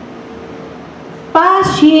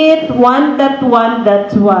task sheet 1.1.1,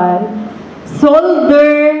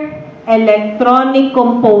 solder electronic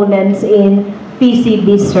components in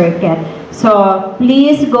PCB circuit. So,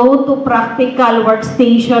 please go to practical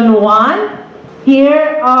workstation 1.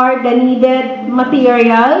 Here are the needed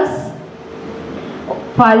materials.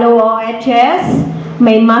 Follow OHS.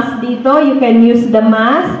 May mask dito. You can use the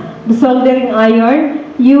mask. The soldering iron.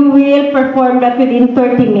 You will perform that within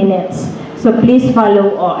 30 minutes. So please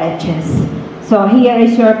follow OHS. So here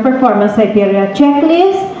is your performance criteria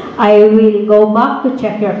checklist. I will go back to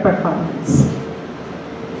check your performance.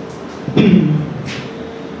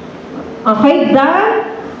 Okay, done.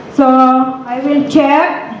 So I will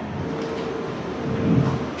check.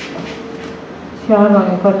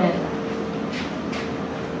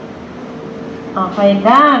 Okay,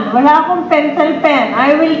 done. Wala akong pencil pen.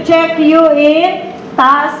 I will check you in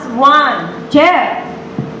task 1. Check.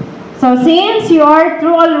 So since you are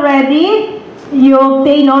through already, you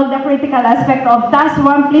obtain all the critical aspect of task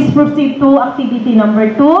 1, please proceed to activity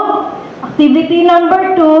number 2. Activity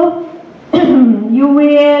number 2, you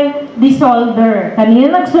will desolder.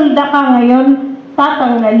 Kanina nagsolda ka, ngayon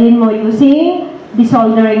tatanggalin mo using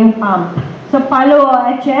desoldering pump. So follow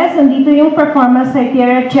OHS, nandito yung performance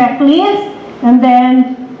criteria checklist, and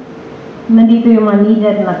then nandito yung mga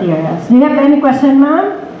needed materials. Do you have any question,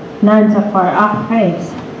 ma'am? None so far. Okay.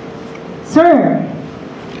 Sir.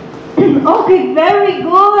 Okay, very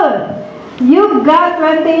good. You got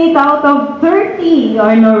 28 out of 30. You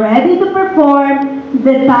are now ready to perform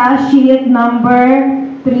the task sheet number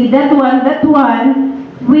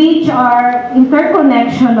 3.1.1, which are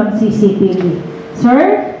interconnection of CCTV.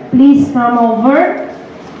 Sir, please come over.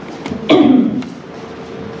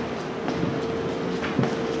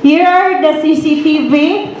 Here are the CCTV.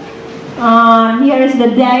 Here is the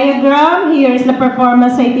diagram. Here is the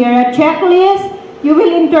performance criteria checklist. You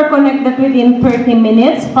will interconnect that within 30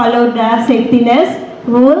 minutes. Follow the safetyness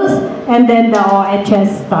rules and then the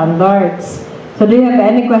OHS standards. So do you have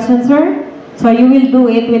any questions, sir? So you will do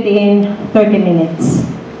it within 30 minutes.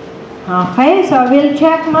 Okay, so we'll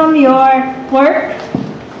check, ma'am, your work.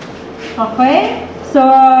 Okay, so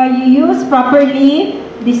you use properly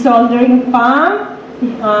the soldering pump.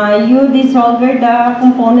 You desolder the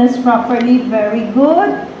components properly. Very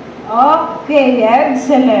good. Okay,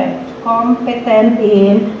 excellent. Competent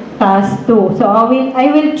in task 2. So I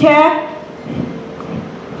will check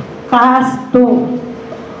task 2.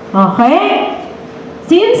 Okay?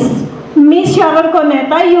 Since Miss Sharon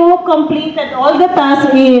Coneta, you completed all the tasks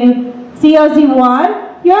in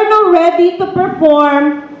COZ1, you're now ready to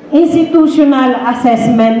perform institutional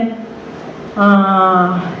assessment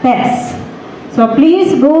test. So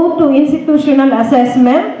please go to institutional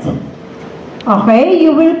assessment. Okay,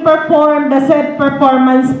 you will perform the said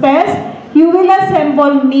performance test. You will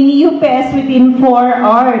assemble mini UPS within 4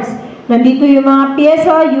 hours. Nandito yung mga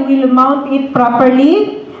pyesa, you will mount it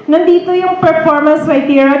properly. Nandito yung performance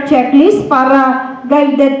criteria checklist para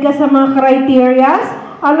guided ka sa mga criterias.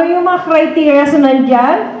 Ano yung mga criterias na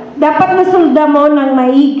nandyan? Dapat nasulda mo ng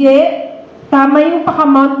maigi. Tama yung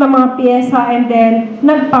pakamount ng mga pyesa, and then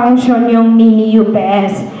nag-function yung mini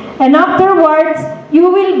UPS. And afterwards,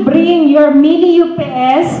 you will bring your mini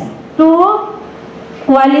UPS to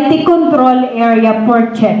quality control area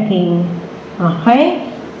for checking.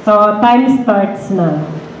 Okay? So, time starts now.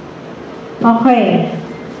 Okay.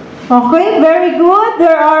 Okay, very good.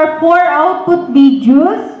 There are 4 output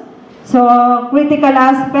videos. So, critical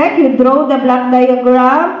aspect, you draw the block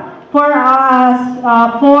diagram for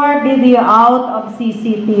video out of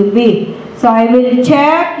CCTV. So I will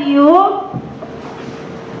check you.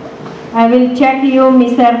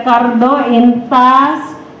 Mr. Cardo, in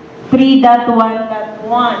task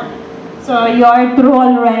 3.1.1. So you are through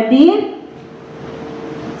already.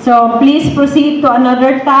 So please proceed to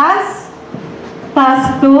another task.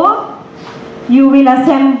 Task 2. You will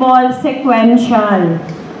assemble sequential.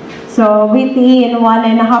 So within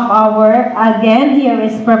 1.5 hours, again, here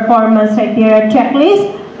is performance criteria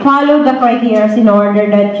checklist. Follow the criteria in order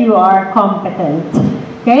that you are competent.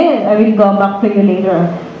 Okay, I will go back to you later.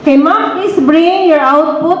 Okay, ma'am, please bring your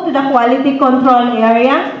output to the quality control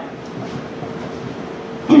area.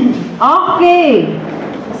 Okay,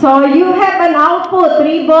 so you have an output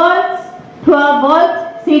 3 volts, 12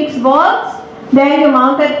 volts, 6 volts. Then you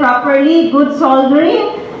mounted properly, good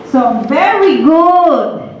soldering. So very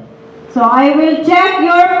good. So I will check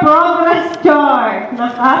your progress chart.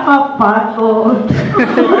 Nakakapagod.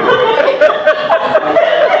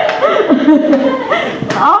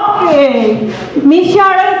 Okay. Miss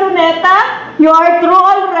Sharon Cuneta, you are through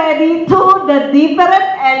already to the different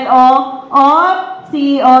LO of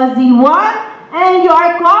COZ1, and you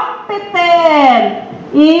are competent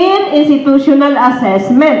in institutional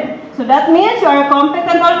assessment. So that means you are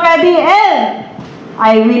competent already, and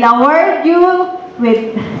I will award you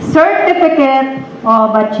with certificate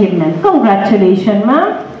of achievement. Congratulations,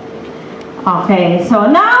 ma'am. Okay,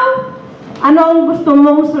 so now, ano ang gusto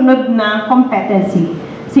mong sunod na competency?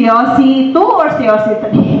 COC2 or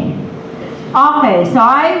COC3? Okay, so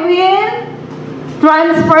I will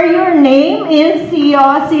transfer your name in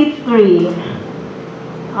COC3.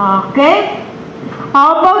 Okay.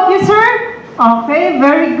 How about you, sir? Okay,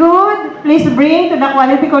 very good. Please bring to the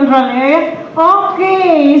quality control area.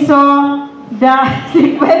 Okay, so the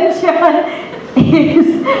sequential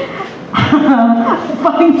is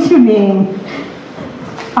functioning.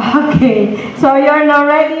 Okay, so you're now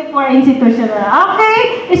ready for institutional.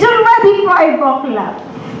 Okay, it's already 5 o'clock.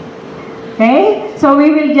 Okay, so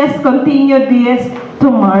we will just continue this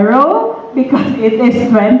tomorrow because it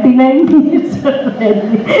is 29 minutes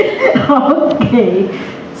already. Okay,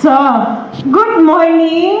 so good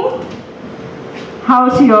morning.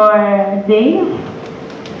 How's your day?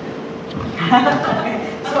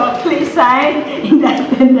 So please sign in the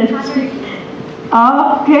attendance sheet.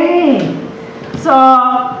 Okay. So,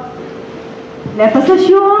 let us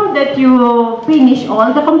assume that you finish all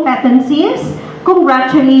the competencies.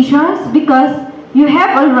 Congratulations, because you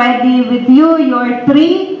have already with you your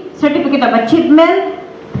 3 certificate of achievement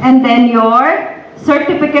and then your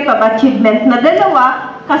certificate of achievement na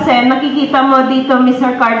dalawa kasi nakikita mo dito,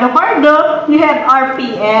 Mr. Cardo, you have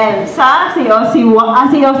RPL sa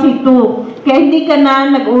COC2. Kaya hindi ka na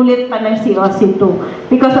nag-ulit pa ng COC2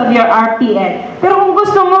 because of your RPL. Pero kung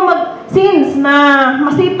gusto mo since na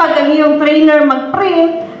masipag ang iyong trainer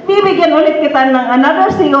mag-print, bibigyan ulit kita ng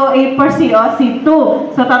another COA per COC2.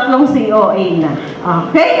 So, 3 COA na.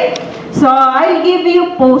 Okay? So, I'll give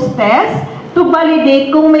you post-test to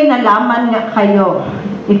validate kung may nalaman nga kayo.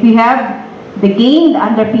 If you have the gained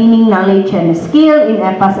underpinning knowledge and skill in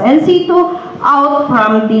EPAS NC2 out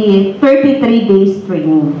from the 33 days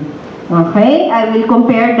training. Okay? I will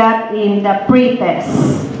compare that in the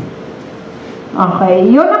pre-test. Okay,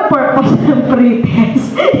 yun ang purpose ng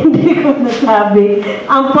pre-test. Hindi ko nasabi.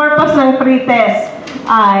 Ang purpose ng pre-test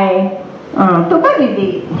ay to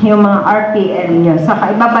validate yung mga RPL nyo.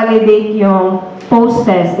 Saka i-validate yung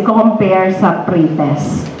post-test. I-compare sa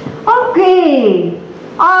pre-test. Okay.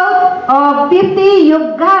 Out of 50,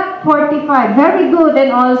 you've got 45. Very good.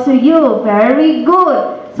 And also you. Very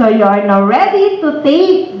good. So you are now ready to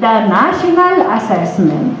take the national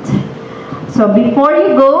assessment. So before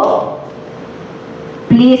you go,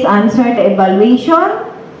 please answer the evaluation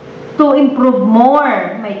to improve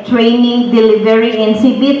more my training delivery in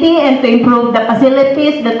CBT and to improve the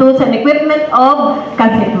facilities, the tools and equipment of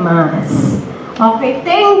CASIPMAS. Okay,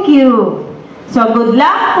 thank you. So good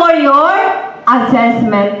luck for your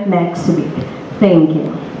assessment next week. Thank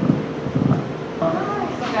you.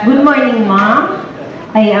 Good morning, Ma'am.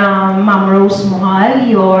 I am Ma'am Rose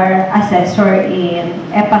Mohal, your assessor in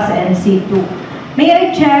EPAS NC2. May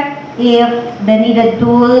I check if the needed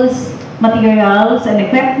tools, materials, and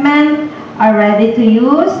equipment are ready to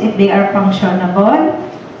use, if they are functionable?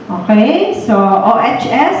 Okay, so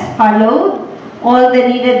OHS followed. All the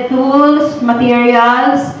needed tools,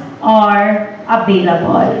 materials are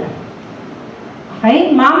available.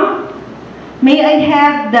 Okay, Ma'am, may I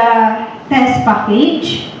have the test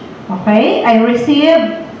package? Okay, I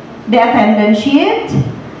received the attendance sheet,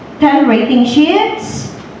 10 rating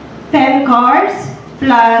sheets, 10 cards,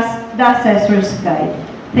 plus the assessor's guide.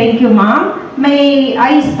 Thank you, Ma'am. May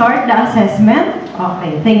I start the assessment?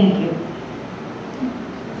 Okay, thank you.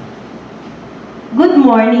 Good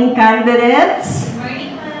morning, candidates. Good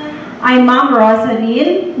morning, ma'am. I'm Ma'am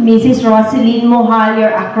Rosaline, Mrs. Rosaline Mohal,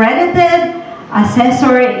 your accredited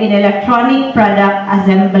assessor in electronic product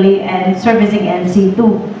assembly and servicing NC2.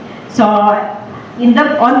 So, on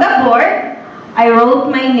the board, I wrote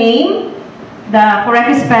my name, the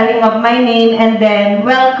correct spelling of my name, and then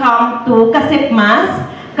welcome to CASIPMAS.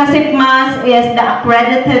 CASIPMAS is the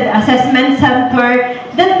accredited assessment center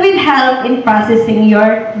that will help in processing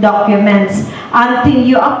your documents until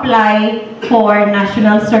you apply for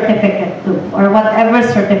national certificate 2 or whatever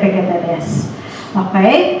certificate it is.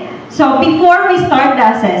 Okay? So before we start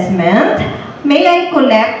the assessment, may I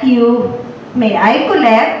collect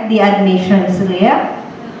the admission slip?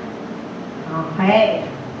 Okay.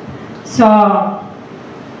 So,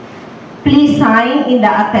 please sign in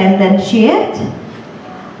the attendance sheet.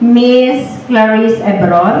 Miss Clarice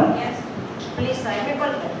Ebron. Yes. Please sign.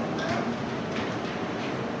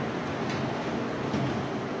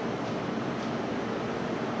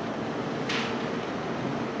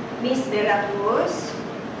 Miss De La Cruz.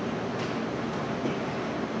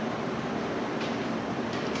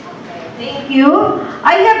 Okay, thank you.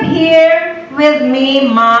 I have here with me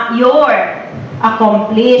your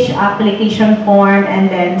accomplished application form and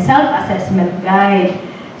then self-assessment guide.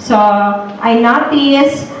 So, I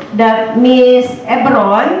noticed that Miss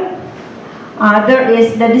Ebron, there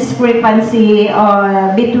is the discrepancy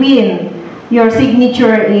between your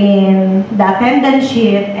signature in the attendance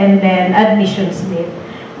sheet and then admission slip.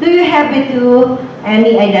 Do you have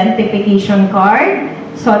any identification card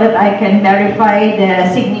so that I can verify the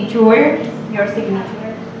signature, your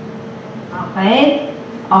signature? Okay?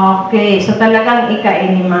 Okay, so talagang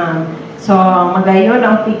ikain ni ma'am. So, magayon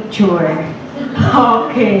ang picture.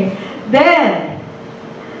 Okay. Then,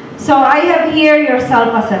 so So I have here your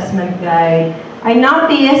self-assessment guide. I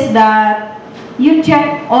noticed that you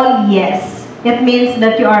check all yes. It means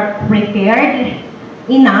that you are prepared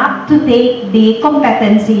enough to take the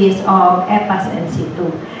competencies of EPAS and C2.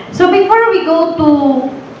 So before we go to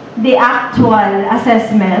the actual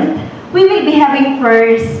assessment, we will be having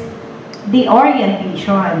first the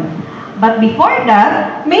orientation. But before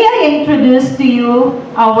that, may I introduce to you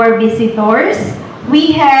our visitors.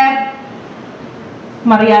 We have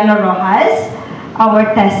Mariano Rojas,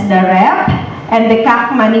 our TESDA rep, and the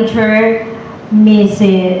CAC manager, Ms.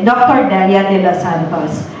 Dr. Delia de los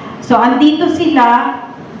Santos. So, andito sila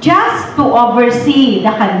just to oversee the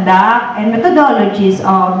conduct and methodologies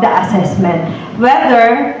of the assessment,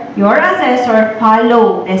 whether your assessor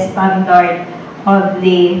follow the standard of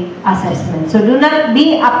the assessment. So, do not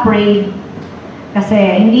be afraid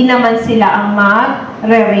kasi hindi naman sila ang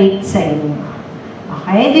mag-rate sa inyo.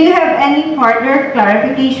 Okay? Do you have any further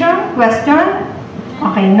clarification, question?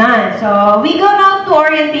 Okay, none. So, we go now to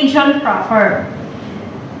orientation proper.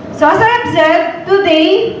 So, as I have said,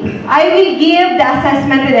 today, I will give the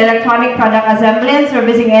assessment with electronic product assembly and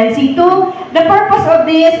servicing NC2. The purpose of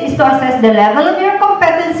this is to assess the level of your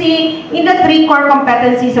competency in the 3 core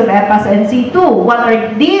competencies of EPAS NC2. What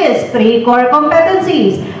are these 3 core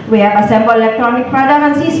competencies? We have assemble electronic product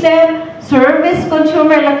and system, service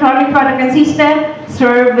consumer electronic product and system,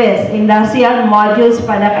 service industrial modules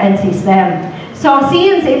product and system. So,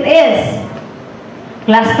 since it is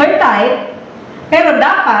cluster type, pero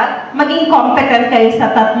dapat maging competent kayo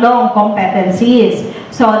sa tatlong competencies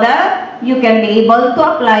so that you can be able to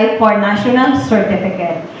apply for national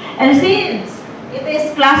certificate. And since it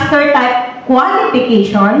is cluster type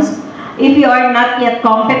qualifications, if you are not yet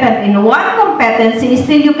competent in one competency,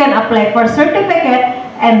 still you can apply for certificate,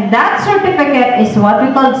 and that certificate is what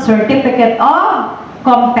we call certificate of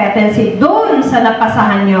competency dun sa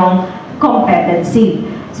napasahan yung competency.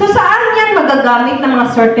 So, saan yan magagamit ng mga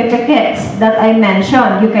certificates that I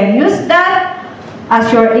mentioned? You can use that as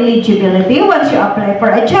your eligibility once you apply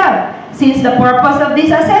for a job. Since the purpose of this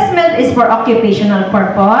assessment is for occupational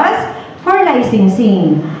purpose, for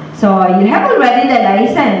licensing. So, you have already the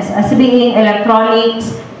license as being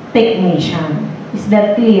electronics technician. Is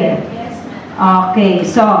that clear? Yes, ma'am. Okay,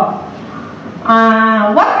 so,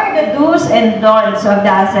 what are the do's and don'ts of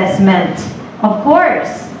the assessment? Of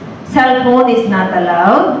course, cell phone is not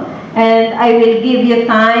allowed, and I will give you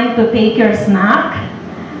time to take your snack.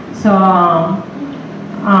 So,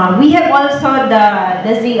 we have also the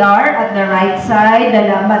ZR at the right side, the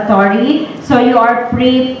lavatory, so you are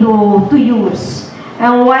free to use.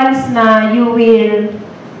 And once na you will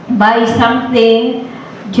buy something,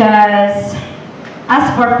 just ask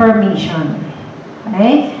for permission,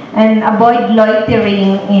 okay? And avoid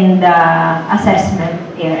loitering in the assessment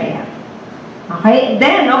area. Okay?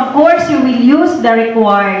 Then, of course, you will use the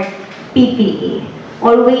required PPE.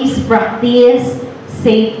 Always practice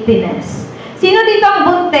safetyness. Sino dito ang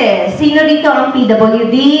buntis? Sino dito ang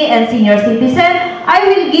PWD and senior citizen? I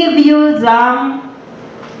will give you some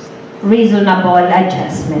reasonable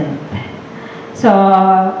adjustment. So,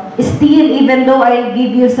 still, even though I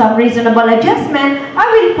give you some reasonable adjustment, I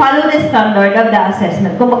will follow the standard of the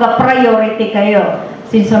assessment. Kung priority kayo,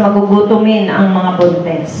 since magugutumin ang mga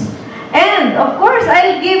buntis. And, of course,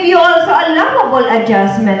 I'll give you also a lovable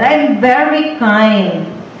adjustment. I'm very kind.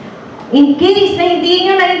 In case na hindi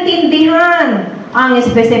nyo naintindihan ang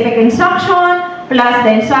specific instruction, plus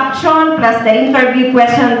the instruction, plus the interview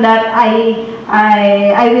question that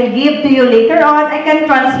I will give to you later on, I can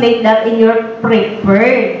translate that in your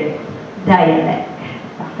preferred dialect.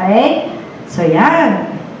 Okay? So,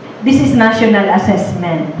 yan. This is national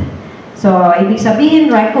assessment. So, ibig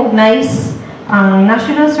sabihin, recognize ang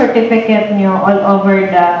national certificate nyo all over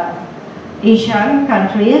the Asian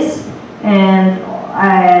countries, and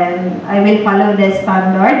I will follow the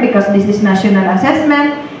standard because this is national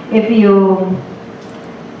assessment. If you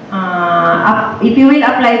will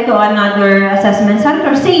apply to another assessment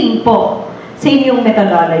center, same po. Same yung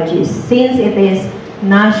methodologies since it is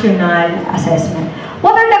national assessment.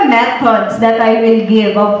 What are the methods that I will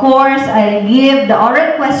give? Of course, I'll give the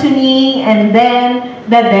oral questioning and then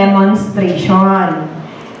the demonstration.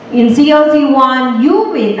 In CLC1,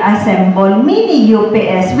 you will assemble mini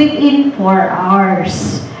UPS within 4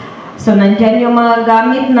 hours. So, nandyan yung mga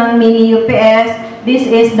gamit ng mini UPS. This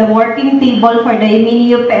is the working table for the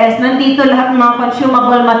mini UPS. Nandito lahat ng mga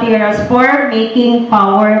consumable materials for making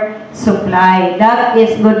power supply. That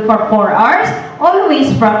is good for 4 hours.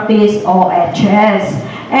 Always practice OHS.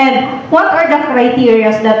 And what are the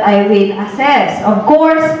criteria that I will assess? Of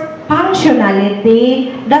course,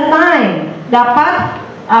 functionality, the time. Dapat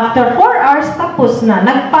After 4 hours, tapos na.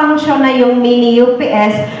 Nag-function na yung mini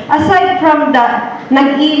UPS. Aside from the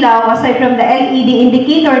nag-ilaw, aside from the LED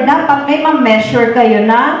indicator, dapat may ma-measure kayo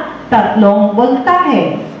na 3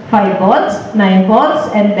 voltahe. 5 volts, 9 volts,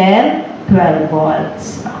 and then 12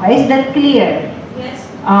 volts. Okay, is that clear? Yes.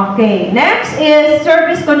 Okay, next is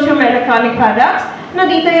service consumer electronic products.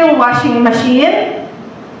 Nandito yung washing machine.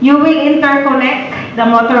 You will interconnect the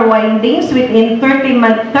motor windings within 30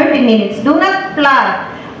 minutes. Do not plug.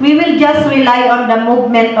 We will just rely on the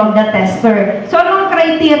movement of the tester. So, anong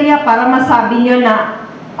criteria para masabi nyo na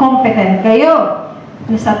competent kayo?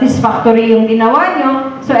 Na satisfactory yung ginawa nyo.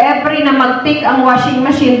 So, every na mag-tick ang washing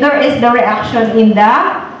machine, there is the reaction in the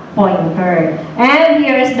pointer. And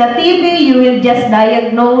here is the TV. You will just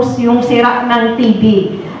diagnose yung sira ng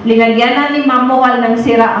TV. Linagyan na ni Mamuhal ng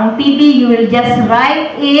sira ang TV. You will just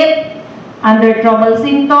write it under trouble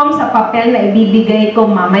symptoms sa papel na ibibigay ko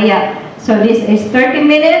mamaya. So, this is 30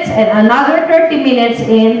 minutes and another 30 minutes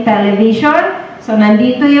in television. So,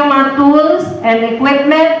 nandito yung mga tools and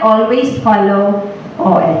equipment. Always follow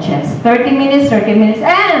OHS. 30 minutes, 30 minutes.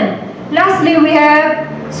 And lastly, we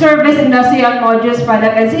have service industrial modules,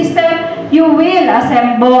 product and system. You will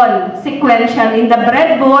assemble sequential in the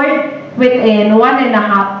breadboard within 1.5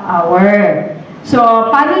 hours. So,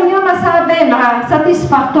 paano nyo masabi na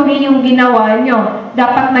satisfactory yung ginawa nyo?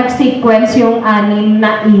 Dapat nag-sequence yung 6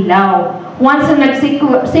 na ilaw. Once na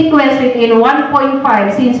nag-sequence within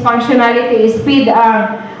 1.5, since functionality is speed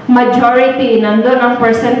ang majority, nandun ang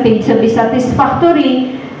percentage to be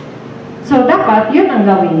satisfactory, so dapat yun ang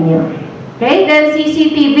gawin nyo. Okay, then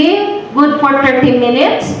CCTV, good for 30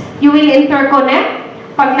 minutes. You will interconnect.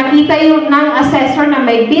 Pag nakita yung ng assessor na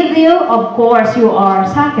may video, of course, you are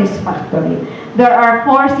satisfactory. There are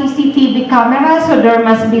 4 CCTV cameras, so there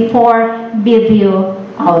must be 4 video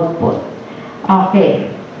output. Okay.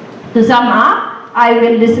 To sum up, I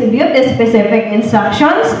will distribute the specific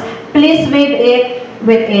instructions. Please read it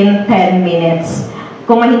within 10 minutes.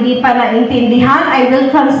 Kung hindi pa naintindihan, I will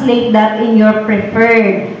translate that in your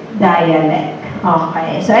preferred dialect.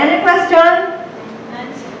 Okay. So, any question?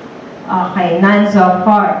 Okay, none so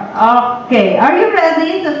far. Okay. Are you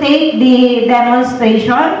ready to take the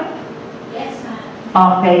demonstration? Yes, ma'am.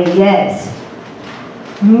 Okay, yes.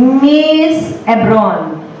 Miss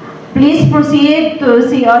Ebron, please proceed to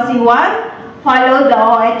COC1. Follow the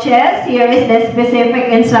OHS. Here is the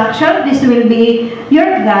specific instruction. This will be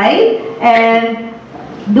your guide and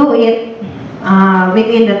do it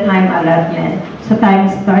within the time allotment. So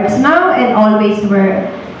time starts now and always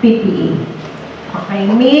wear PPE. Okay,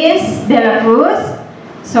 Miss De La Cruz.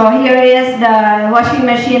 So here is the washing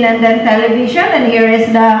machine and then television, and here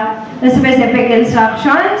is the specific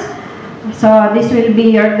instructions. So this will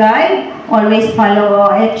be your guide. Always follow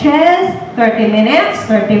OHS. 30 minutes,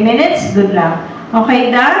 30 minutes. Good luck.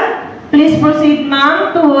 Okay, done? Please proceed,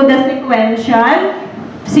 ma'am, to the sequential.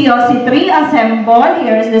 COC3, assemble.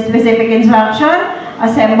 Here is the specific instruction.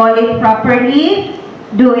 Assemble it properly.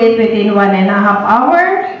 Do it within 1.5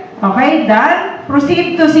 hours. Okay, done?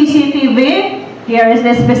 Proceed to CCTV. Here is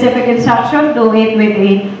the specific instruction. Do it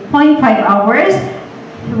within 0.5 hours.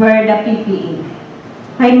 Wear the PPE.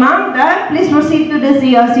 Okay, ma'am, done? Please proceed to the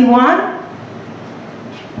COC1.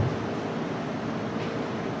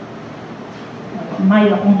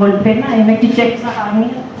 May akong ballpen na. Nag-check sa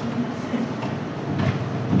kanya.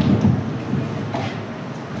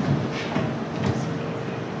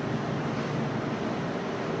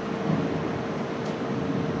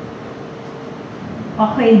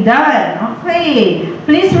 Okay, done. Okay.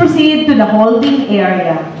 Please proceed to the holding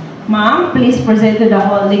area. Ma'am, please proceed to the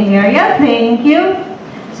holding area. Thank you.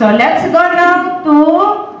 So, let's go now to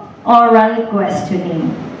oral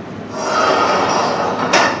questioning.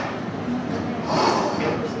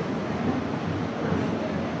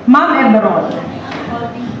 Ma'am Ebron.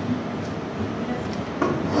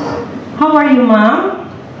 How are you,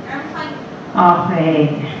 ma'am? I'm fine.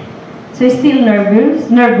 Okay. So, still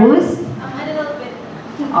nervous? Nervous? A little bit.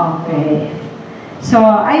 Okay. So,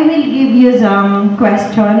 I will give you some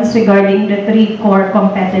questions regarding the 3 core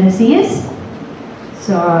competencies.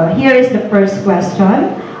 So, here is the first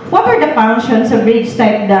question. What are the functions of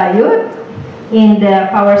bridge-type diode in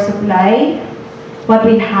the power supply? What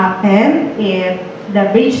will happen if the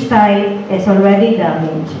bridge type is already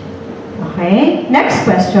damaged? Okay. Next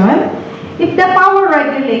question. If the power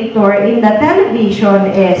regulator in the television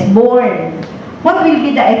is born, what will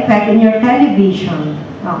be the effect in your television?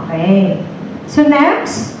 Okay. So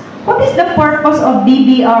next, what is the purpose of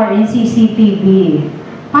DVR in CCTV?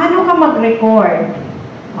 Paano ka mag-record?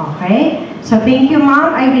 Okay. So thank you,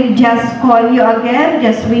 ma'am. I will just call you again.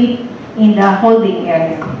 Just wait in the holding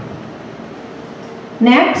area.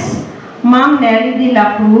 Next, Ma'am Nelly de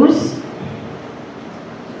la Cruz.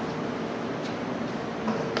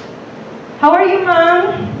 How are you,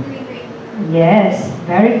 Ma'am? Yes,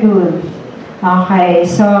 very good. Okay,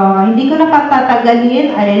 so hindi ko na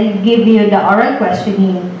patatagalin. I'll give you the oral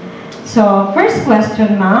questioning. So, first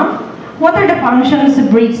question, Ma'am. What are the functions of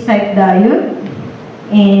bridge-type diode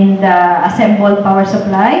in the assembled power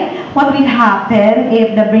supply? What will happen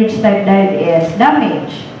if the bridge-type diode is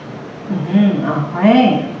damaged?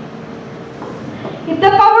 Okay. If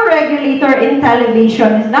the power regulator in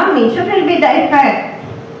television is damaged, what will be the effect?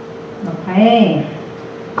 Okay.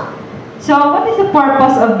 So, what is the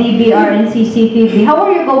purpose of DVR and CCTV? How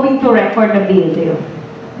are you going to record the video?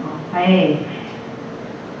 Okay.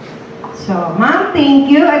 So, ma'am,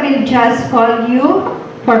 thank you. I will just call you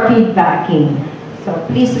for feedbacking. So,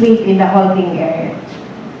 please wait in the holding area.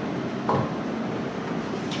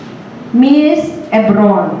 Miss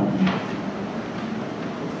Ebron.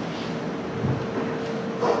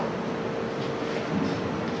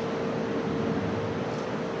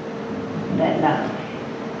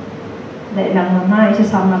 Dahil lang, mama,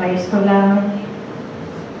 isa-summarize ko lang.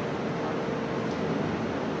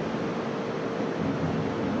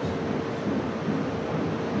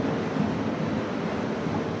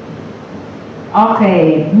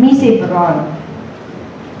 Okay, Miss Ebron.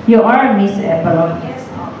 You are Miss Ebron. Yes,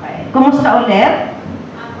 okay. Kumusta ulit?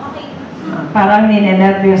 Okay. Parang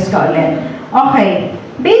ninenervyos ka ulit. Okay,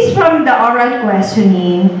 based from the oral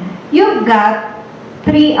questioning, you've got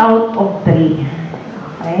 3 out of 3.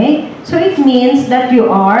 Okay? So it means that you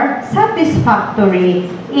are satisfactory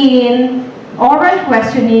in oral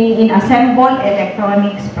questioning in assembled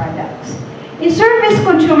electronics products. In service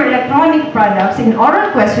consumer electronic products, in oral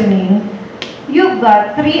questioning, you've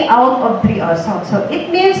got 3 out of 3 also. So it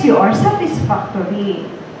means you are satisfactory.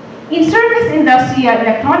 In service industrial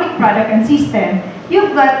electronic product and system,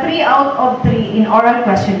 you've got 3 out of 3 in oral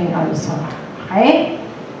questioning also. Okay?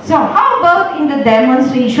 So how about in the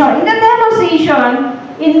demonstration? In the demonstration,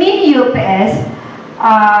 in mini UPS,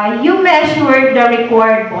 you measure the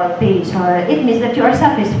required voltage. So it means that you are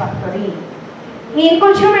satisfactory. In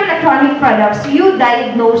consumer electronic products, you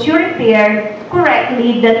diagnose, you repaired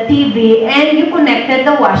correctly the TV, and you connected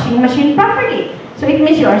the washing machine properly. So it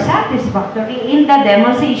means you are satisfactory in the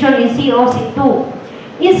demonstration in COC2.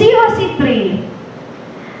 In COC3,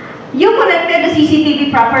 you connected the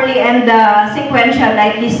CCTV properly and the sequential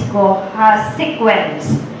light disco has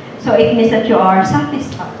sequence. So it means that you are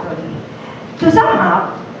satisfactory. To sum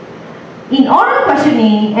up, in oral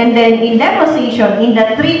questioning and then in demonstration, in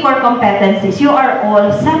the 3 core competencies, you are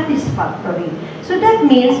all satisfactory. So that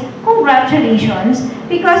means congratulations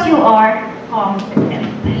because you are competent.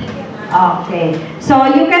 Okay. So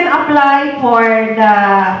you can apply for the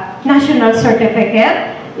national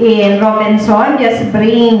certificate in Robinson. Just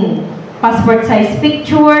bring passport size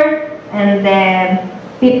picture and then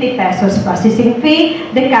 50 pesos processing fee.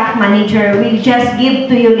 The CAC manager will just give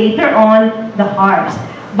to you later on the cards.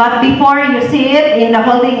 But before you see it in the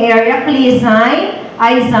holding area, please sign.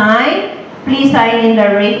 I sign. Please sign in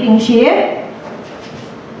the rating sheet.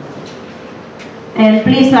 And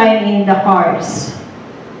please sign in the cards.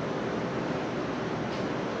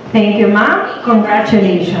 Thank you, ma'am.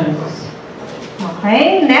 Congratulations.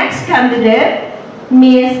 Okay, next candidate,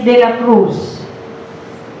 Miss De La Cruz.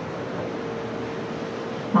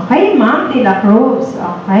 Okay, Ma'am De La Cruz.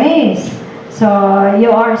 Okay. So,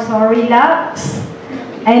 you are so relaxed.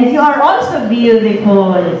 And you are also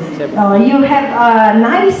beautiful. You have a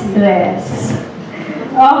nice dress.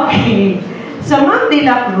 Okay. So, Ma'am De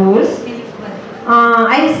La Cruz,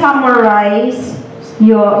 I summarize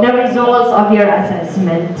the results of your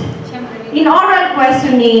assessment. In oral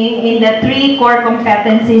questioning, in the 3 core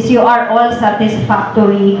competencies, you are all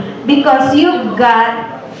satisfactory because you've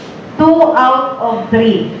got 2 out of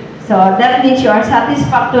 3. So that means you are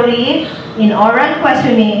satisfactory in oral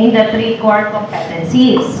questioning in the 3 core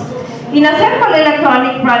competencies. In a sample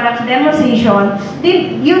electronic products demonstration,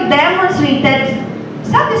 you demonstrated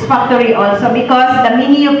satisfactory also because the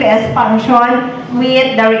mini UPS function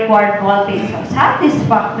with the required voltage. So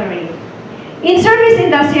satisfactory. In service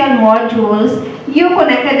industrial modules, you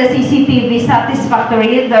connected the CCTV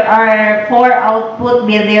satisfactory. There are 4 output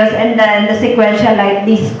videos and then the sequential light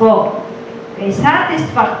disco. Okay,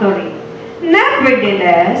 satisfactory.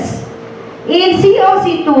 Nevertheless, in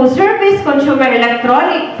COC2, service consumer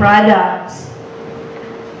electronic products,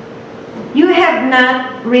 you have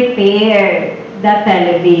not repaired the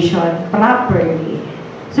television properly.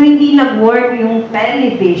 So, hindi nag-work yung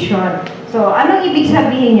television. So, anong ibig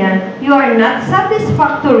sabihin niyan? You are not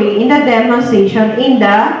satisfactory in the demonstration in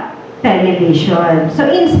the television. So,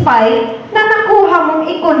 in spite na nakuha mong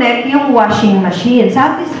i-connect yung washing machine.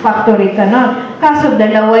 Satisfactory ka nun. Kaso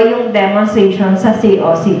dalawa yung demonstration sa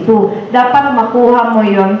COC2. Dapat makuha mo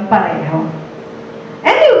yon pareho.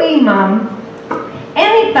 Anyway, ma'am,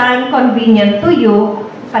 anytime convenient to you,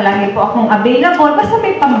 palagi po akong available, basta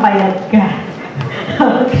may pambayad ka.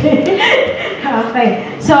 Okay? Okay.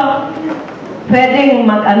 So, pwedeng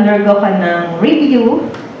mag-undergo ka ng review,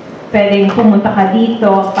 pwedeng pumunta ka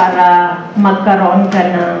dito para magkaroon ka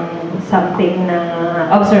ng something na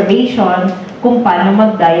observation kung paano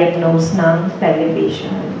mag-diagnose ng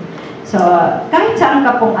television. So, kahit saan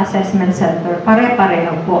ka pong assessment center,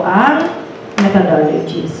 pare-pareho po ang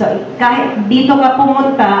methodology. So, kahit dito ka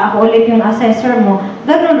pumunta, ako ulit yung assessor mo,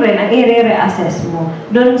 ganun rin ang i-re-assess mo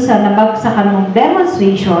doon sa nabagsakan mong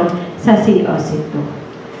demonstration sa COC2.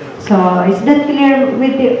 So, is that clear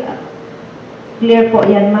with you? Clear po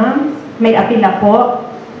yan, ma'am? May apila po?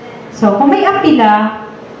 So, kung may apila,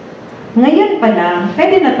 ngayon pa lang,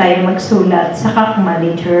 pwede na tayo magsulat sa CAC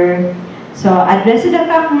manager. So, address to the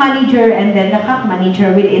CAC manager and then the CAC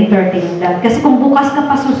manager will entertain that. Kasi kung bukas ka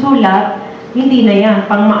pa susulat, hindi na yan.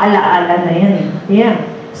 Pang maalaala na yan. Yeah.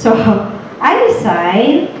 So, I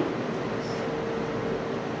sign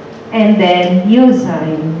and then you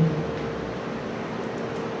sign.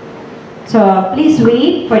 So, please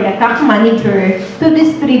wait for the CAC manager to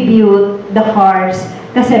distribute the cards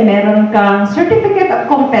kasi meron kang Certificate of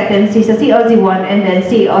Competency sa COC1 and then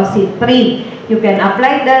COC3. You can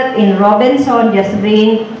apply that in Robinson, just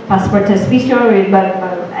bring passport size picture with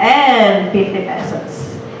and 50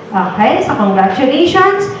 pesos. Okay, so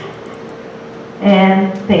congratulations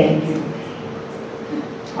and thank you.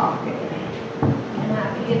 Okay.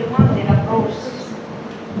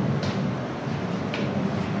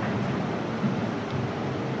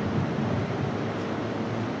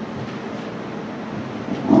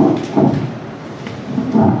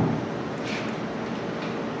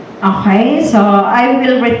 Okay, so I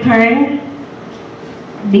will return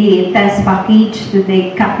the test package to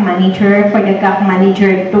the CAC manager for the CAC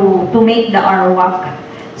manager to make the RWAC.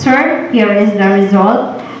 Sir, here is the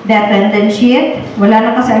result. The attendance sheet. Wala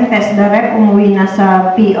na kasi ang test direct, umuwi na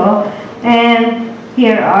sa PO. And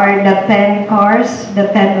here are the 10 cars,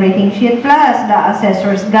 the 10 rating sheet plus the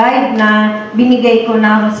assessor's guide na binigay ko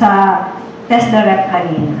na sa test direct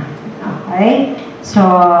kanina. Okay? So,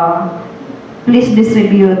 please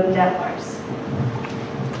distribute the cars.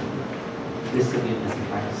 Distribute the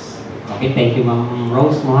cards. Okay, thank you, Ma'am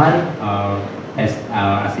Rose Mohal, as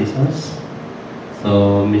our assessors.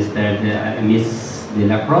 So, Miss De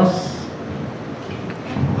La Cruz.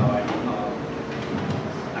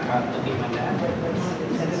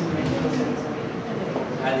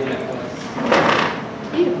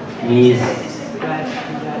 Miss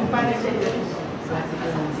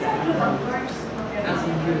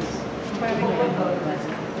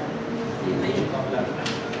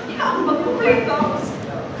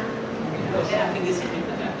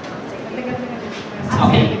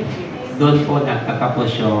Okay. Doon po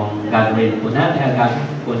nagtatapos yung gagawin po natin,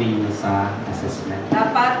 gagawin po ninyo sa assessment.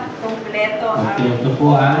 Dapat kompleto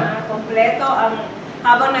po kompleto ang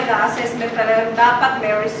habang nag-assessment talaga dapat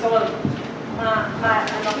may result.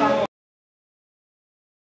 Ano kang